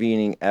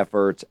intervening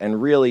efforts,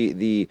 and really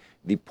the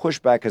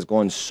pushback has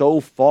gone so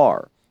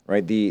far,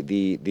 right?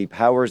 The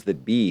powers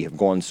that be have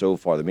gone so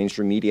far. The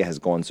mainstream media has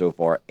gone so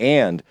far.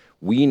 And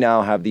we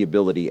now have the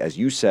ability, as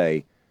you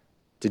say,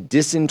 to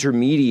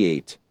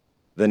disintermediate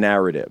the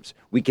narratives.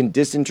 We can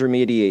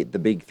disintermediate the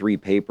big three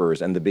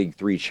papers and the big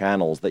three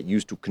channels that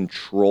used to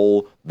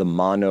control the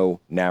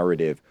mono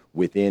narrative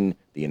within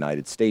the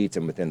United States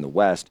and within the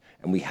West.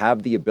 And we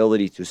have the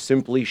ability to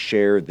simply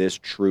share this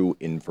true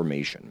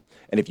information.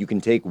 And if you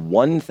can take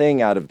one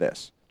thing out of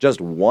this, just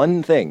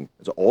one thing,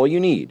 that's all you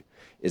need,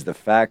 is the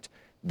fact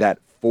that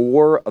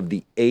 4 of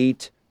the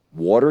 8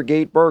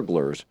 Watergate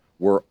burglars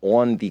were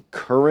on the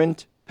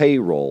current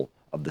payroll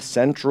of the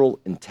Central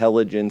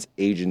Intelligence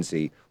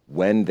Agency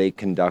when they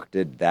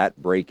conducted that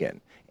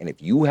break-in. And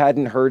if you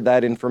hadn't heard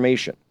that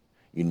information,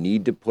 you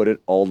need to put it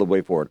all the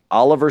way forward.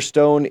 Oliver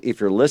Stone, if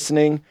you're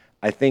listening,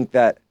 I think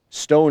that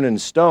Stone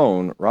and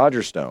Stone,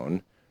 Roger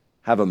Stone,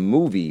 have a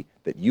movie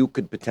that you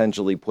could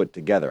potentially put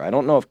together. I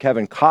don't know if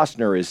Kevin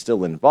Costner is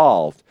still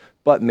involved,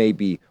 but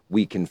maybe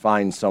we can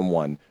find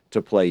someone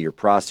to play your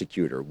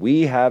prosecutor.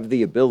 We have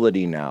the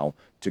ability now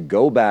to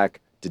go back,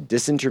 to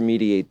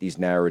disintermediate these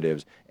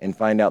narratives and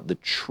find out the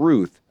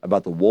truth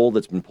about the wool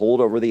that's been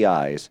pulled over the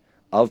eyes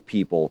of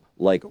people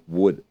like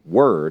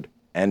Woodward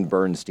and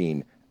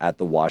Bernstein at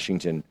the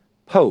Washington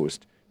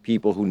Post,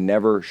 people who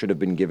never should have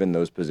been given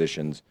those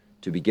positions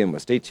to begin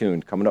with. Stay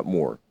tuned. Coming up,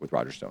 more with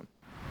Roger Stone.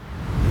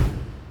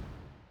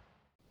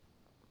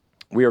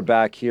 We are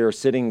back here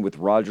sitting with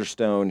Roger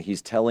Stone.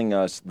 He's telling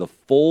us the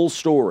full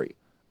story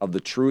of the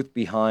truth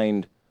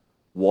behind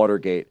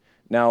Watergate.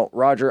 Now,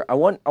 Roger, I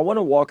want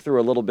to walk through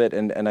a little bit,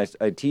 and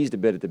I teased a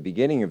bit at the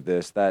beginning of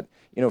this that,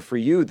 you know, for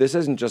you, this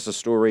isn't just a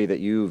story that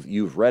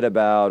you've read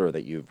about or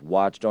that you've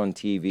watched on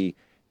TV.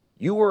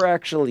 You were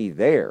actually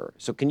there.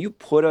 So can you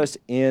put us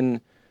in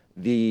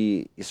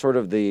the sort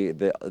of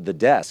the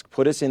desk,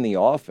 put us in the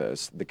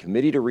office, the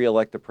committee to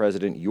reelect the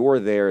president? You're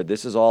there.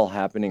 This is all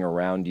happening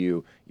around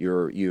you.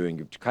 You're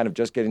kind of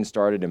just getting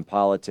started in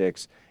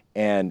politics,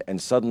 and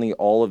suddenly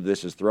all of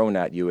this is thrown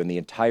at you, and the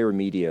entire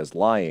media is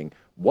lying.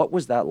 What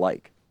was that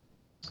like?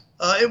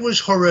 It was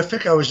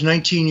horrific. I was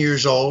 19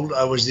 years old.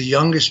 I was the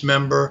youngest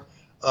member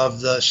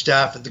of the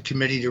staff of the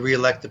committee to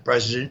reelect the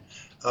president.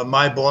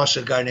 My boss,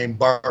 a guy named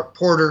Bart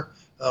Porter,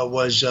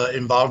 was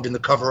involved in the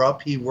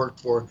cover-up. He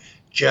worked for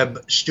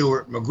Jeb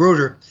Stuart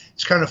Magruder.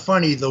 It's kind of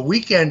funny. The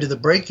weekend of the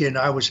break-in,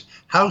 I was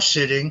house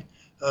sitting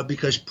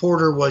because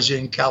Porter was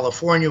in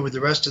California with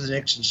the rest of the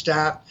Nixon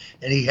staff,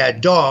 and he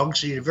had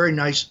dogs. He had a very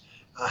nice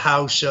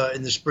house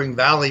in the Spring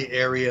Valley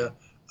area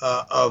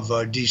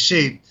of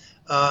D.C.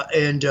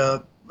 And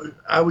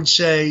I would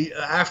say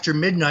after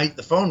midnight,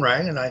 the phone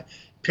rang, and I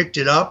picked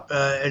it up,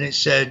 and it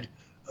said,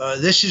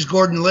 "This is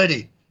Gordon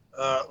Liddy.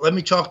 Let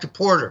me talk to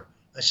Porter."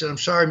 I said, "I'm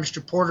sorry,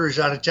 Mr. Porter is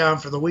out of town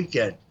for the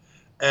weekend."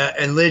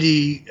 And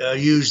Liddy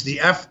used the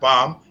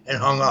F-bomb and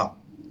hung up.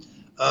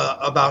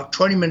 About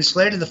 20 minutes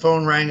later, the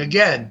phone rang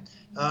again.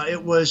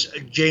 It was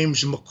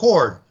James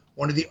McCord,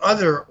 one of the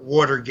other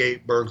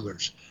Watergate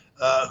burglars,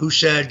 who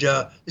said,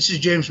 "This is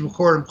James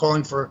McCord. I'm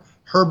calling for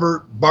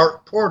Herbert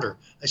Bart Porter."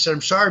 I said,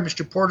 "I'm sorry,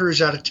 Mr. Porter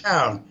is out of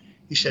town."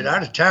 He said,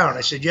 "Out of town?"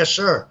 I said, "Yes,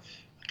 sir.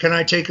 Can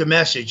I take a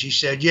message?" He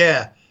said,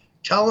 "Yeah.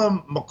 Tell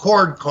him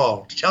McCord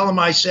called. Tell him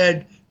I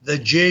said the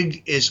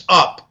jig is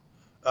up."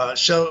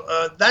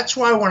 So that's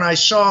why when I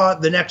saw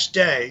the next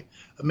day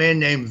a man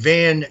named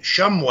Van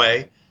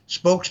Shumway,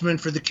 spokesman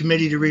for the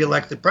committee to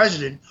reelect the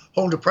president,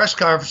 hold a press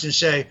conference and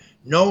say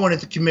no one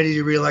at the committee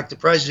to reelect the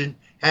president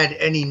had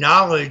any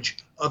knowledge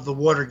of the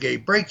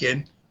Watergate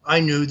break-in, I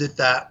knew that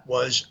that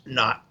was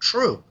not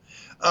true.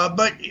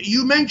 But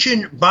you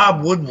mentioned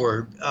Bob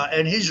Woodward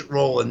and his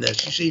role in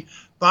this. You see,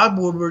 Bob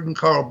Woodward and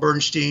Carl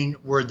Bernstein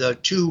were the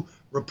two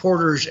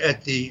reporters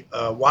at the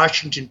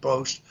Washington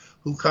Post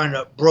who kind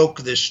of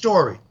broke this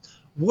story.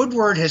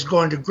 Woodward has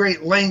gone to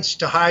great lengths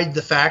to hide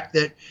the fact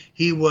that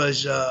he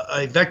was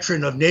a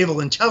veteran of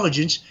naval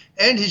intelligence,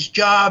 and his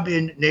job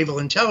in naval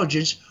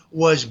intelligence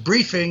was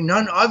briefing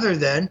none other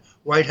than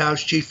White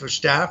House Chief of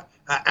Staff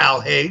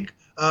Al Haig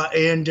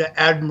and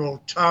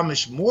Admiral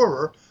Thomas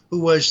Moorer, who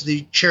was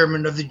the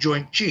chairman of the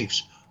Joint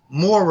Chiefs.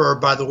 Moorer,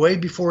 by the way,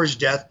 before his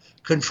death,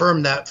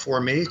 confirmed that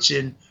for me. It's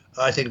in,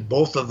 I think,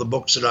 both of the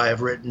books that I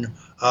have written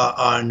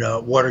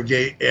on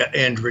Watergate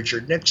and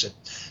Richard Nixon.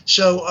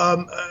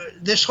 So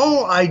this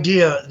whole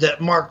idea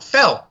that Mark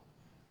Felt,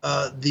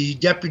 the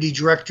deputy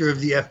director of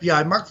the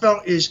FBI, Mark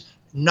Felt is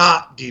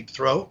not Deep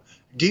Throat.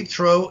 Deep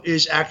Throat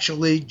is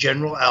actually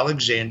General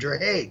Alexander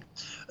Haig.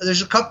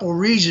 There's a couple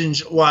reasons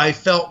why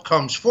Felt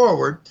comes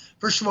forward.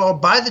 First of all,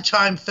 by the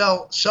time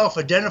Felt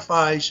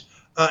self-identifies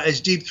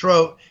as Deep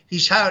Throat,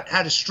 he's had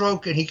a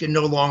stroke and he can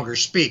no longer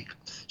speak.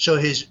 So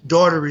his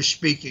daughter is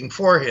speaking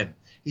for him.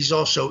 He's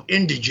also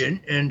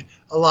indigent, and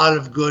a lot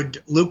of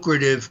good,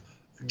 lucrative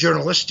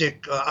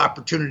journalistic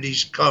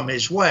opportunities come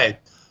his way.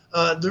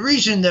 The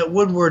reason that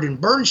Woodward and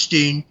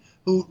Bernstein,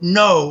 who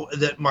know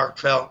that Mark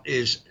Felt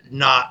is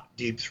not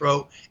Deep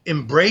Throat,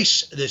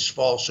 embrace this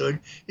falsehood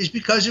is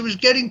because it was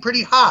getting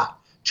pretty hot.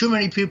 Too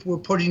many people were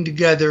putting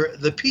together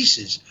the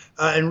pieces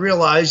and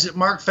realized that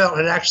Mark Felt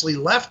had actually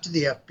left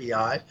the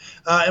FBI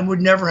and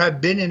would never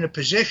have been in a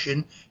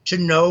position to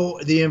know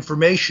the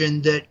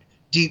information that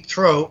Deep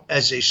Throat,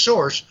 as a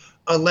source,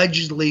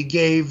 allegedly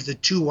gave the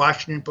two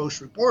Washington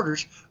Post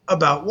reporters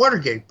about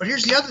Watergate. But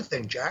here's the other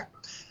thing, Jack.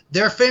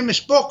 Their famous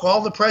book,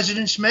 All the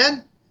President's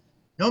Men,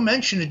 no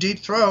mention of Deep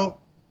Throat.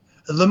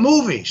 The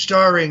movie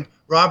starring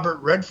Robert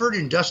Redford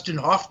and Dustin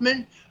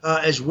Hoffman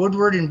as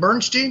Woodward and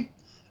Bernstein,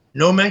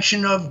 No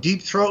mention of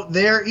Deep Throat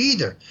there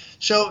either.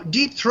 So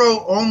Deep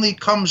Throat only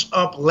comes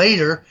up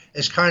later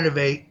as kind of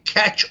a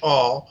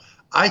catch-all.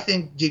 I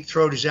think Deep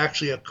Throat is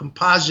actually a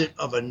composite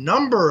of a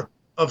number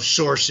of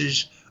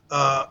sources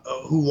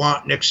who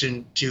want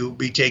Nixon to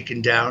be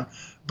taken down.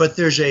 But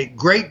there's a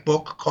great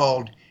book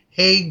called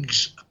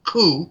Haig's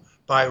Coup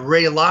by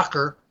Ray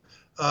Locker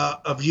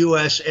of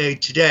USA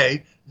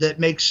Today that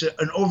makes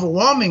an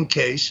overwhelming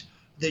case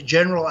that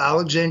General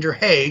Alexander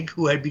Haig,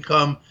 who had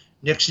become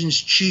Nixon's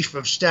chief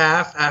of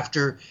staff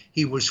after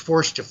he was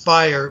forced to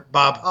fire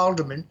Bob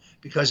Haldeman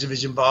because of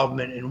his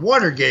involvement in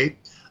Watergate,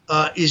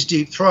 is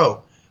Deep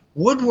Throat.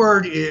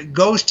 Woodward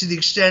goes to the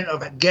extent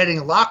of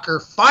getting Locker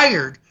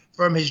fired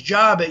from his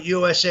job at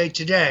USA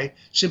Today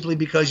simply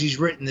because he's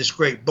written this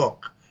great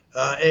book.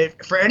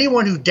 For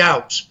anyone who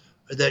doubts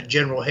that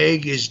General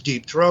Haig is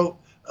Deep Throat,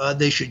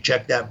 they should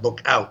check that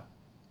book out.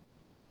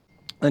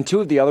 And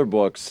two of the other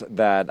books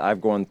that I've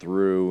gone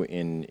through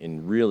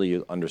in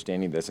really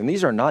understanding this, and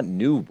these are not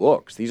new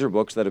books. These are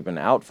books that have been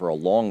out for a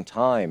long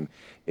time.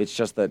 It's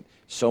just that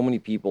so many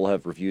people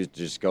have refused to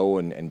just go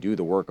and do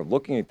the work of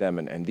looking at them.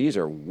 And these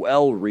are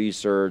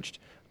well-researched,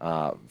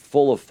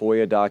 full of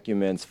FOIA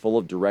documents, full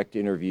of direct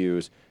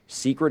interviews,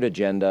 Secret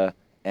Agenda,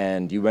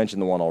 and you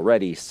mentioned the one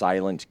already,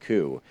 Silent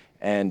Coup.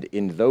 And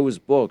in those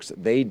books,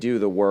 they do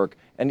the work.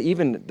 And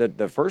even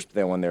the first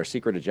one there,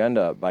 Secret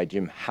Agenda by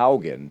Jim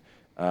Haugen,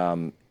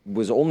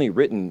 was only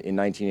written in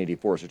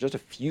 1984, so just a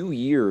few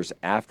years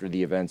after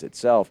the events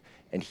itself,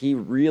 and he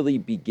really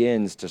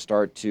begins to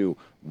start to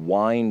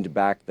wind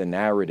back the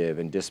narrative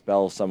and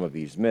dispel some of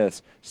these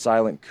myths.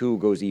 Silent Coup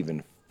goes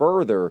even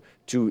further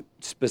to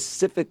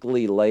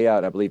specifically lay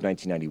out, I believe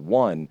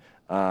 1991,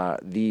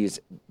 these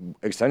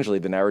essentially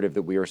the narrative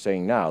that we are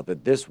saying now,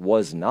 that this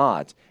was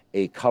not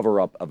a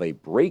cover-up of a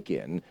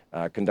break-in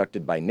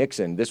conducted by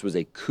Nixon. This was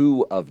a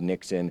coup of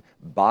Nixon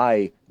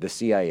by the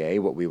CIA,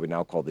 what we would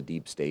now call the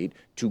deep state,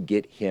 to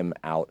get him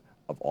out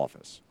of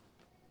office.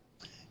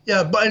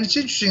 Yeah, but it's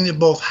interesting that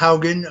both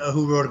Haugen,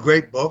 who wrote a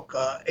great book,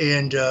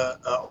 and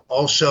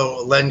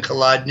also Len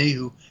Kolodny,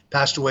 who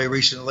passed away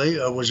recently,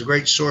 was a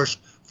great source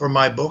for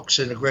my books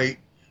and a great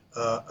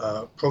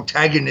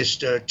protagonist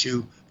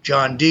to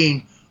John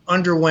Dean,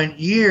 underwent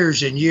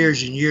years and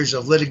years and years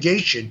of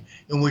litigation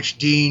in which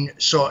Dean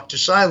sought to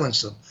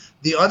silence them.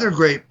 The other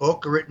great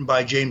book, written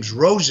by James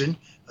Rosen,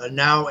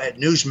 now at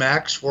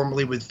Newsmax,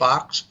 formerly with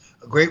Fox,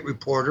 a great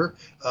reporter,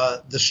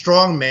 The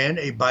Strong Man,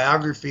 a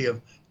biography of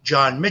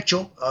John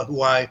Mitchell,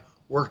 who I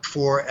worked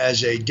for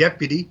as a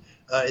deputy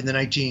in the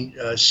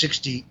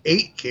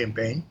 1968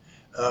 campaign,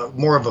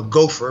 more of a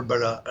gopher,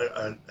 but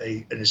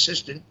an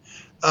assistant,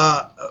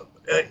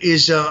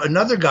 is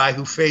another guy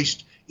who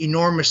faced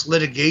enormous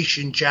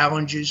litigation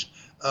challenges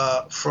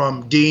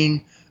from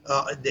Dean.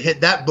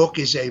 That book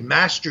is a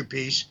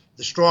masterpiece,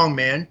 The Strong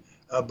Man,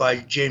 by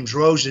James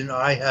Rosen.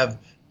 I have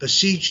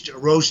beseeched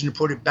Rosen to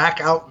put it back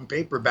out in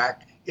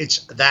paperback.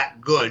 It's that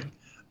good.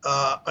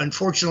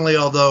 Unfortunately,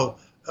 although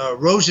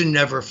Rosen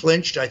never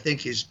flinched, I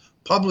think his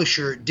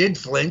publisher did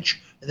flinch,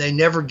 and they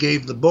never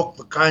gave the book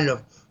the kind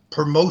of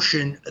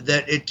promotion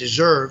that it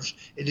deserves.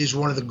 It is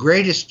one of the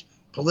greatest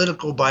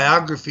political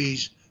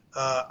biographies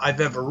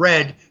I've ever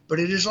read, but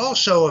it is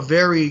also a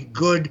very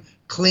good,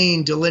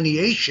 clean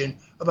delineation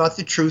about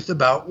the truth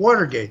about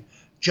Watergate.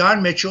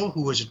 John Mitchell,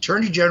 who was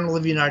Attorney General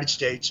of the United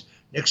States,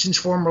 Nixon's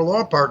former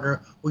law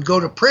partner, would go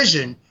to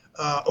prison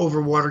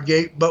over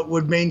Watergate, but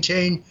would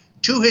maintain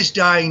to his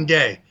dying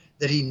day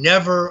that he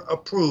never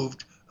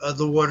approved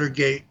the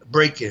Watergate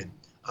break-in.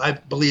 I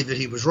believe that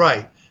he was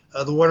right.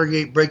 The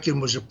Watergate break-in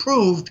was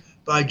approved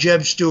by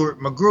Jeb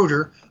Stuart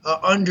Magruder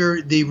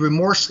under the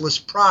remorseless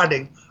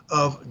prodding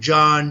of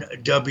John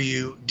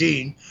W.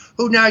 Dean,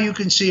 who now you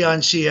can see on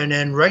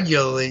CNN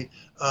regularly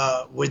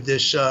with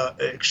this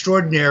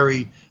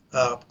extraordinary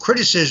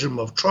criticism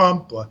of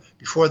Trump.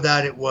 Before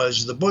that, it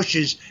was the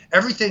Bushes.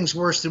 Everything's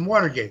worse than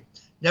Watergate.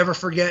 Never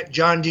forget,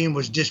 John Dean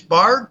was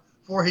disbarred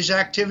for his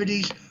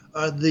activities.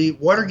 The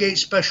Watergate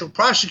special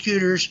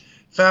prosecutors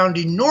found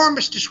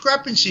enormous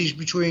discrepancies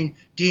between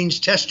Dean's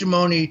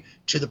testimony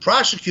to the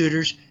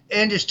prosecutors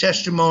and his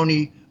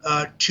testimony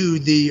to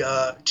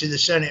the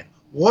Senate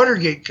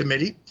Watergate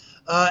Committee,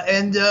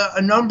 and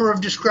a number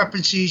of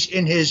discrepancies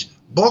in his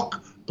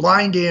book,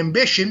 Blind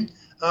Ambition,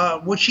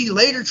 which he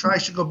later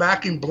tries to go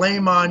back and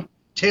blame on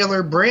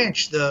Taylor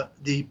Branch,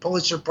 the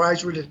Pulitzer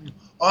Prize-winning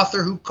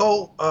author who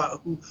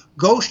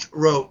ghost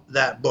wrote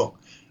that book.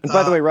 And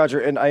by the way,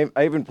 Roger, and I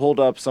even pulled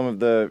up some of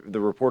the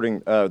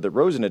reporting that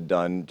Rosen had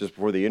done just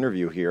before the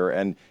interview here,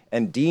 and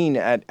Dean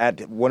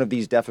at one of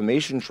these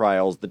defamation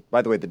trials,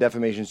 by the way, the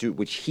defamation suit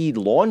which he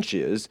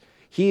launches,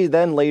 he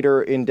then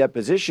later in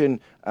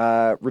deposition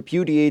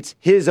repudiates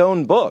his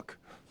own book.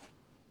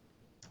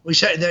 We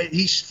said that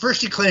he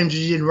claims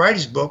he didn't write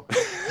his book.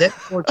 Then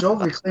before it's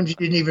over, he claims he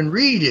didn't even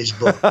read his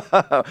book.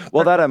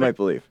 Well, that I might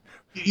believe.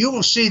 You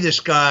will see this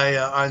guy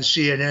on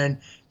CNN.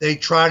 They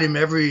trot him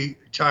every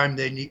time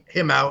they need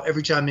him out.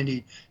 Every time they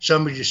need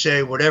somebody to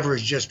say whatever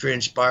has just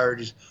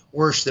transpired is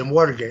worse than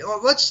Watergate.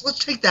 Let's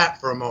take that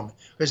for a moment,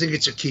 because I think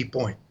it's a key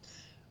point.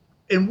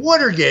 in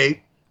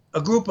Watergate,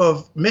 a group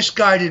of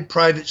misguided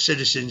private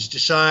citizens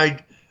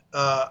decide,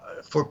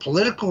 for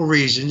political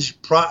reasons,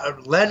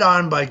 led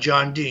on by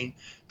John Dean,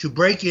 to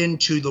break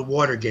into the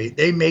Watergate.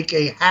 They make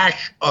a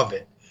hash of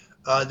it.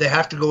 They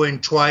have to go in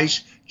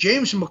twice.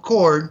 James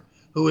McCord,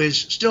 who is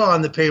still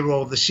on the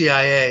payroll of the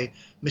CIA,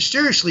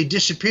 mysteriously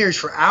disappears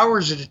for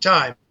hours at a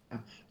time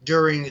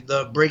during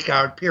the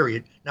breakout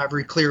period. Not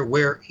very clear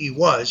where he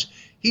was.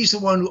 He's the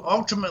one who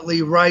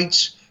ultimately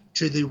writes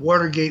to the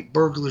Watergate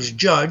burglars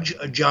judge,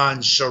 John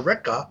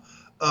Sirica,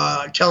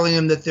 telling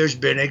him that there's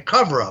been a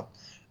cover-up.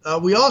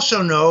 We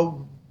also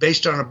know,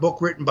 based on a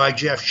book written by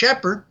Jeff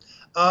Shepard,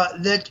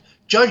 that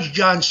Judge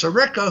John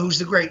Sirica, who's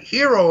the great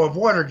hero of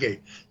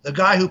Watergate, the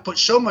guy who put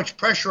so much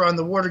pressure on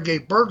the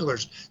Watergate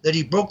burglars that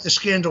he broke the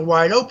scandal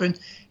wide open,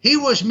 he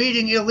was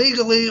meeting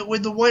illegally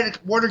with the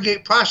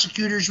Watergate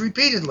prosecutors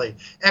repeatedly,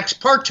 ex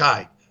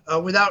parte,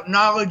 without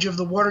knowledge of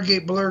the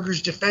Watergate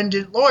burglars'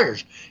 defendant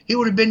lawyers. He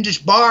would have been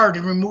disbarred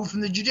and removed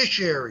from the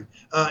judiciary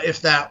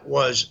if that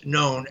was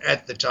known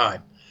at the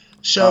time.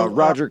 So,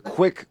 Roger,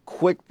 quick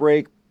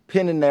break.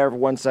 Pin in there for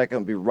 1 second.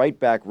 We'll be right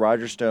back.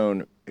 Roger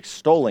Stone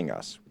extolling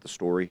us with the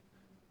story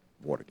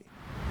of Watergate.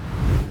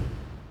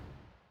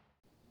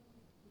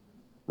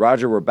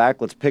 Roger, we're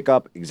back. Let's pick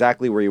up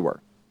exactly where you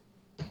were.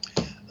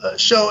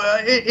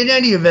 In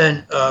any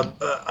event,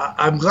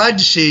 I'm glad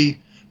to see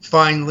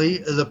finally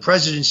the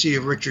presidency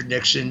of Richard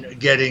Nixon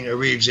getting a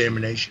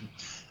reexamination.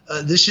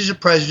 This is a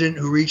president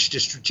who reached a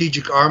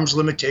strategic arms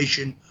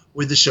limitation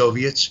with the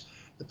Soviets,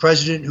 the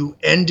president who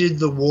ended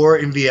the war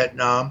in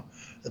Vietnam,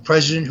 the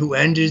president who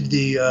ended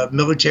the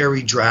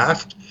military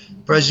draft,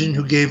 the president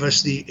who gave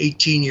us the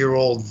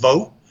 18-year-old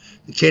vote,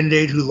 the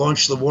candidate who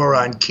launched the war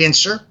on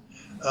cancer,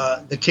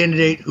 the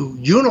candidate who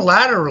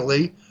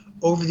unilaterally,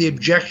 over the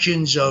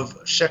objections of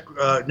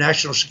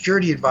National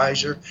Security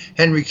Advisor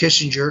Henry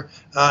Kissinger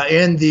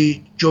and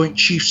the Joint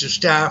Chiefs of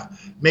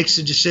Staff, makes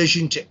the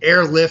decision to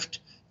airlift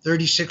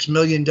 $36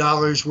 million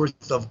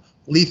worth of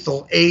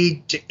lethal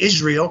aid to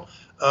Israel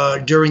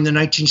during the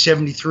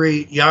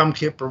 1973 Yom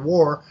Kippur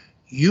War,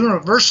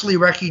 universally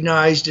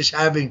recognized as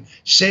having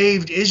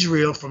saved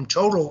Israel from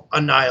total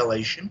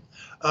annihilation.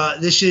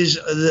 This is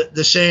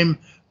the same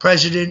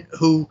president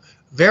who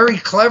very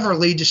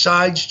cleverly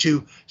decides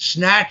to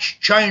snatch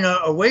China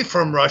away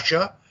from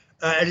Russia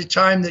at a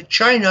time that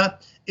China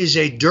is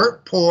a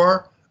dirt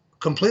poor,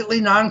 completely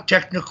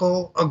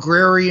non-technical,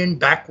 agrarian,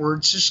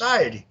 backward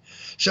society.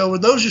 So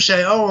with those who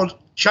say, oh, well,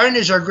 China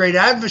is our great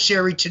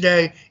adversary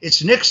today,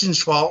 it's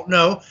Nixon's fault.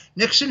 No,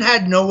 Nixon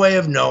had no way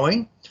of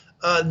knowing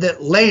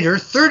that later,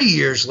 30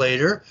 years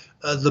later,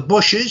 the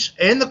Bushes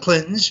and the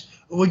Clintons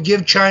would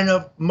give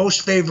China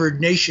most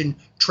favored nation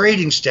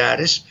trading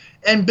status,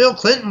 and Bill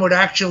Clinton would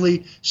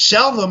actually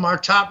sell them our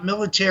top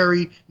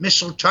military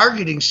missile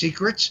targeting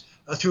secrets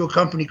through a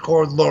company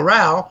called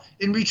Loral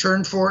in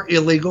return for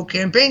illegal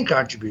campaign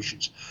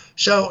contributions.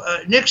 So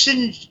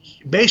Nixon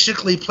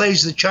basically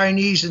plays the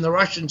Chinese and the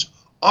Russians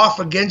off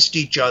against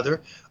each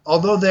other.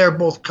 Although they're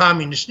both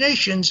communist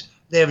nations,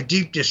 they have a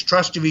deep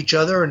distrust of each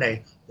other and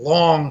a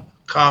long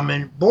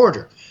common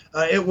border.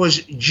 It was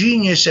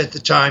genius at the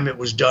time it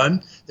was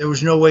done. There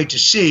was no way to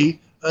see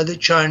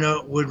that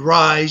China would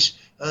rise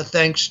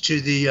thanks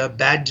to the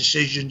bad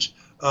decisions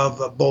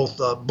of both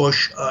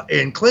Bush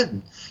and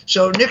Clinton.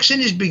 So Nixon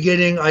is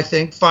beginning, I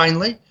think,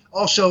 finally.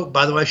 Also,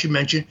 by the way, I should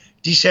mention,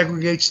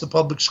 desegregates the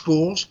public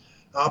schools,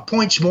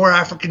 appoints more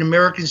African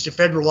Americans to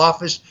federal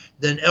office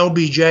than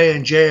LBJ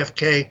and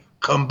JFK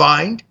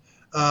combined,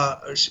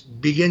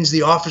 begins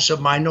the Office of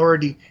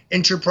Minority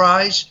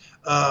Enterprise,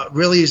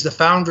 really is the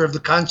founder of the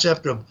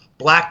concept of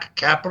black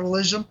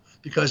capitalism,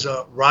 because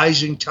a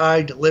rising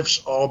tide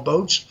lifts all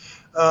boats.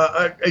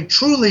 A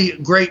truly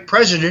great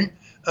president,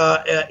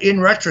 in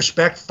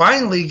retrospect,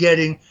 finally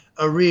getting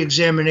a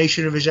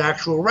re-examination of his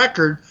actual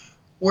record,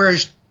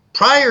 whereas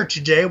prior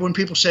today, when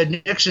people said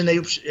Nixon,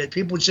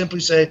 people would simply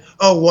say,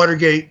 oh,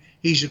 Watergate,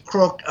 he's a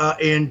crook,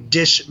 and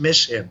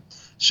dismiss him.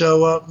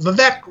 So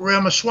Vivek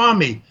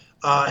Ramaswamy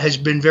has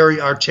been very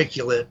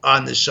articulate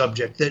on this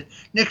subject, that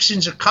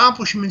Nixon's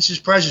accomplishments as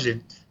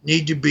president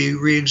need to be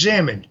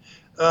re-examined.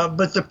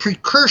 But the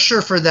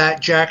precursor for that,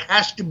 Jack,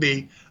 has to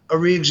be a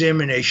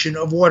re-examination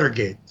of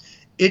Watergate.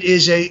 It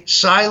is a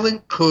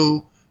silent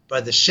coup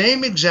by the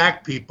same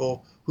exact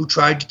people who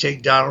tried to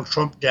take Donald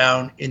Trump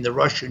down in the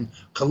Russian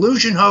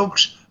collusion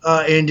hoax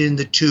and in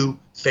the two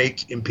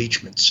fake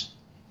impeachments.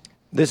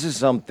 This is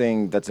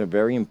something that's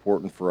very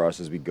important for us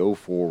as we go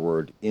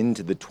forward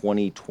into the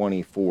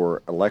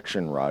 2024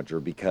 election, Roger,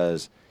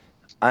 because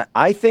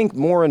I think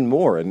more and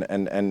more,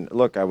 and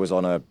look, I was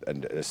on a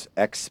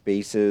X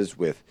Spaces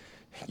with,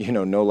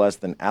 no less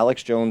than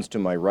Alex Jones to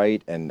my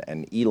right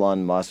and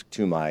Elon Musk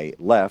to my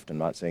left. I'm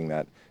not saying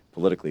that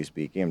politically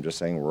speaking. I'm just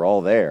saying we're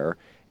all there.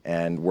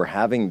 And we're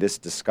having this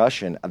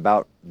discussion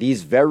about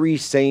these very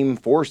same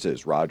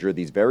forces, Roger,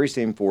 these very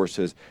same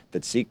forces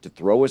that seek to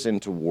throw us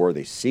into war.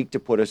 They seek to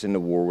put us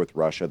into war with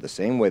Russia the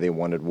same way they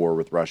wanted war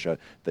with Russia,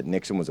 that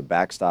Nixon was a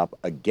backstop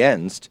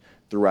against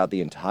throughout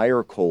the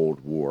entire Cold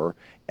War,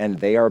 and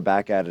they are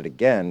back at it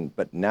again.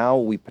 But now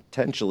we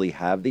potentially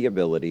have the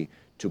ability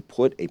to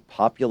put a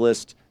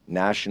populist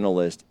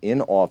nationalist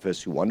in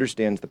office who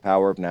understands the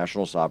power of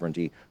national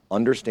sovereignty,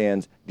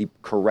 understands the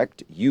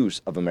correct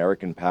use of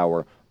American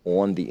power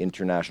on the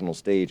international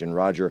stage. And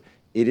Roger,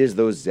 it is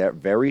those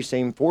very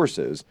same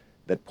forces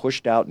that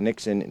pushed out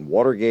Nixon in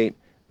Watergate,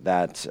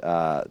 that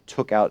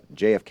took out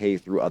JFK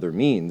through other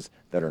means,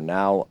 that are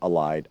now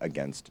allied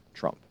against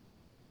Trump.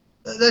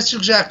 That's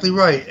exactly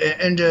right.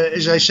 And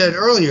as I said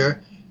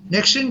earlier,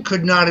 Nixon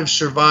could not have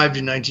survived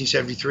in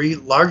 1973,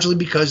 largely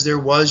because there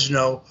was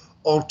no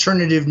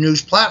alternative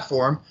news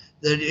platform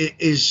that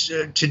is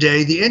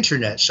today the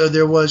internet. So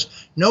there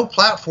was no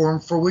platform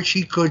for which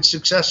he could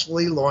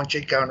successfully launch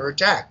a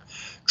counterattack.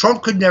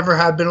 Trump could never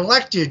have been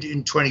elected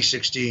in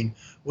 2016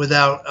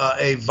 without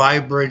a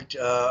vibrant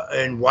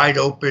and wide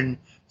open,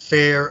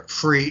 fair,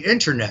 free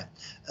internet.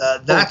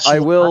 I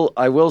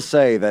will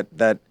say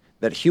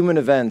that human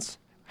events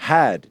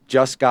had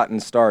just gotten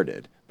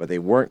started, but they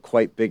weren't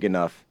quite big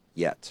enough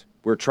yet.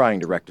 We're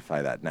trying to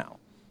rectify that now.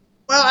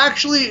 Well,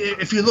 actually,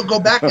 if you go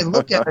back and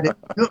look at it,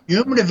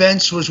 Human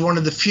Events was one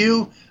of the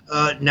few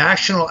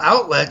national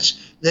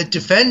outlets that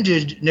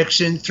defended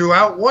Nixon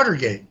throughout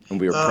Watergate, and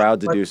we were proud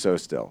to do so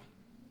still.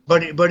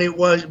 But it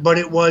was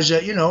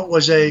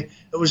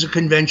a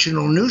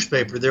conventional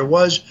newspaper. There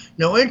was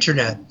no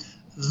internet.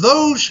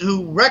 Those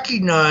who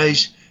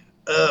recognize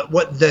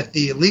that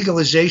the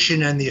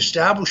legalization and the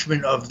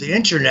establishment of the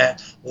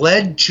internet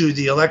led to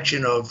the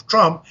election of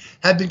Trump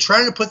have been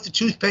trying to put the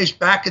toothpaste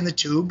back in the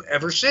tube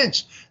ever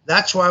since.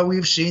 That's why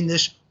we've seen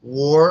this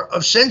war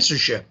of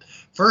censorship.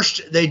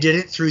 First, they did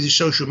it through the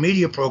social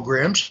media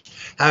programs,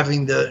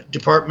 having the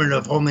Department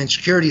of Homeland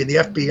Security and the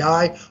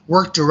FBI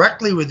work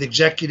directly with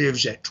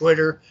executives at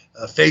Twitter,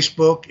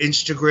 Facebook,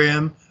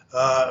 Instagram,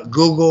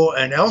 Google,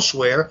 and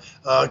elsewhere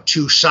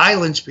to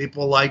silence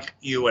people like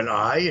you and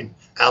I and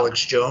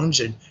Alex Jones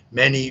and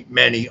many,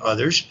 many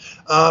others.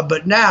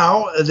 But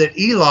now that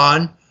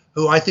Elon,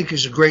 who I think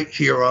is a great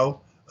hero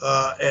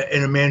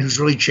and a man who's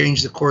really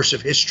changed the course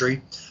of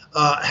history,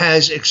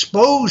 has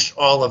exposed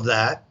all of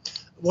that,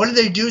 what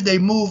do? They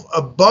move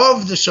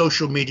above the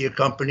social media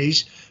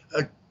companies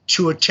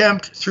to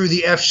attempt through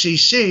the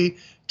FCC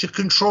to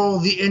control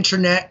the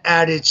internet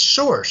at its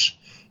source.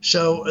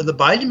 So the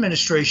Biden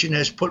administration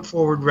has put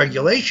forward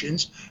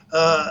regulations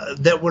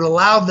that would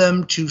allow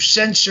them to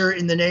censor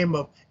in the name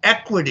of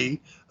equity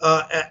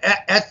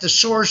at the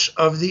source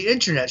of the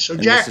internet. So,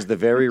 and Jack, this is the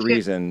very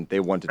reason they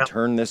want to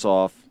turn this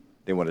off.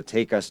 They want to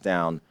take us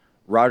down.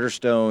 Roger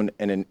Stone,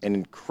 an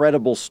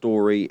incredible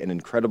story, an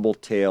incredible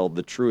tale,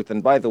 the truth.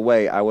 And by the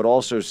way, I would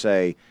also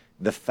say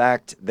the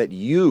fact that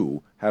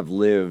you have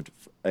lived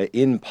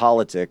in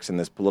politics and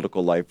this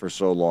political life for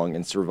so long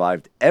and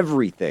survived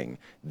everything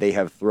they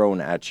have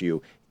thrown at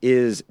you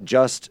is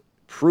just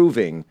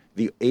proving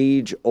the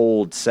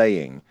age-old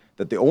saying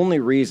that the only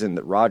reason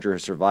that Roger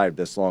has survived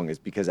this long is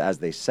because, as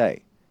they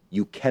say,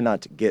 you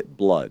cannot get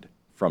blood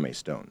from a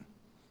stone.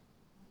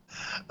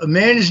 A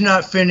man is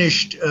not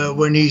finished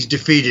when he's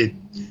defeated.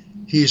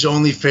 He is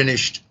only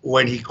finished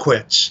when he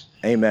quits.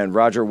 Amen.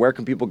 Roger, where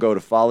can people go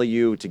to follow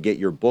you, to get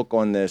your book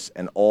on this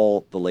and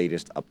all the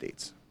latest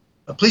updates?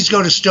 Please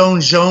go to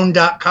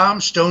stonezone.com,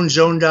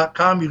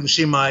 stonezone.com. You can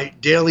see my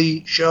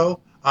daily show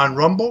on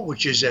Rumble,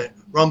 which is at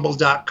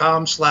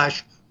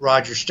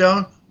rumble.com/Roger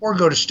Stone, or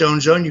go to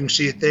Stone Zone. You can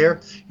see it there.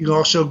 You can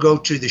also go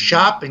to the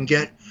shop and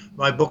get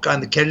my book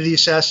on the Kennedy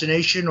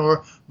assassination,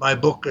 or my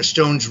book,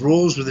 Stone's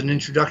Rules, with an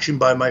introduction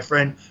by my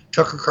friend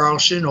Tucker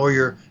Carlson, or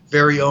your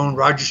very own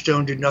Roger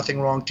Stone Did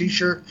Nothing Wrong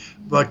t-shirt.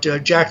 But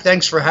Jack,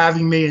 thanks for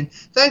having me, and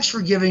thanks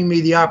for giving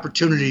me the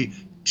opportunity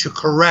to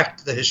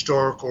correct the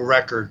historical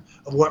record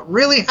of what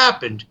really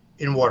happened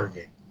in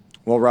Watergate.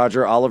 Well,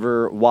 Roger,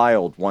 Oliver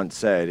Wilde once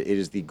said, it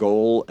is the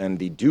goal and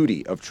the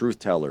duty of truth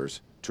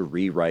tellers to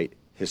rewrite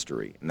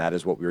history. And that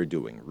is what we are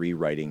doing,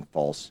 rewriting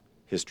false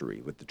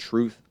history with the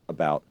truth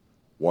about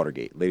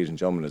Watergate. Ladies and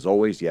gentlemen, as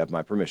always, you have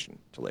my permission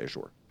to lay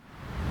ashore.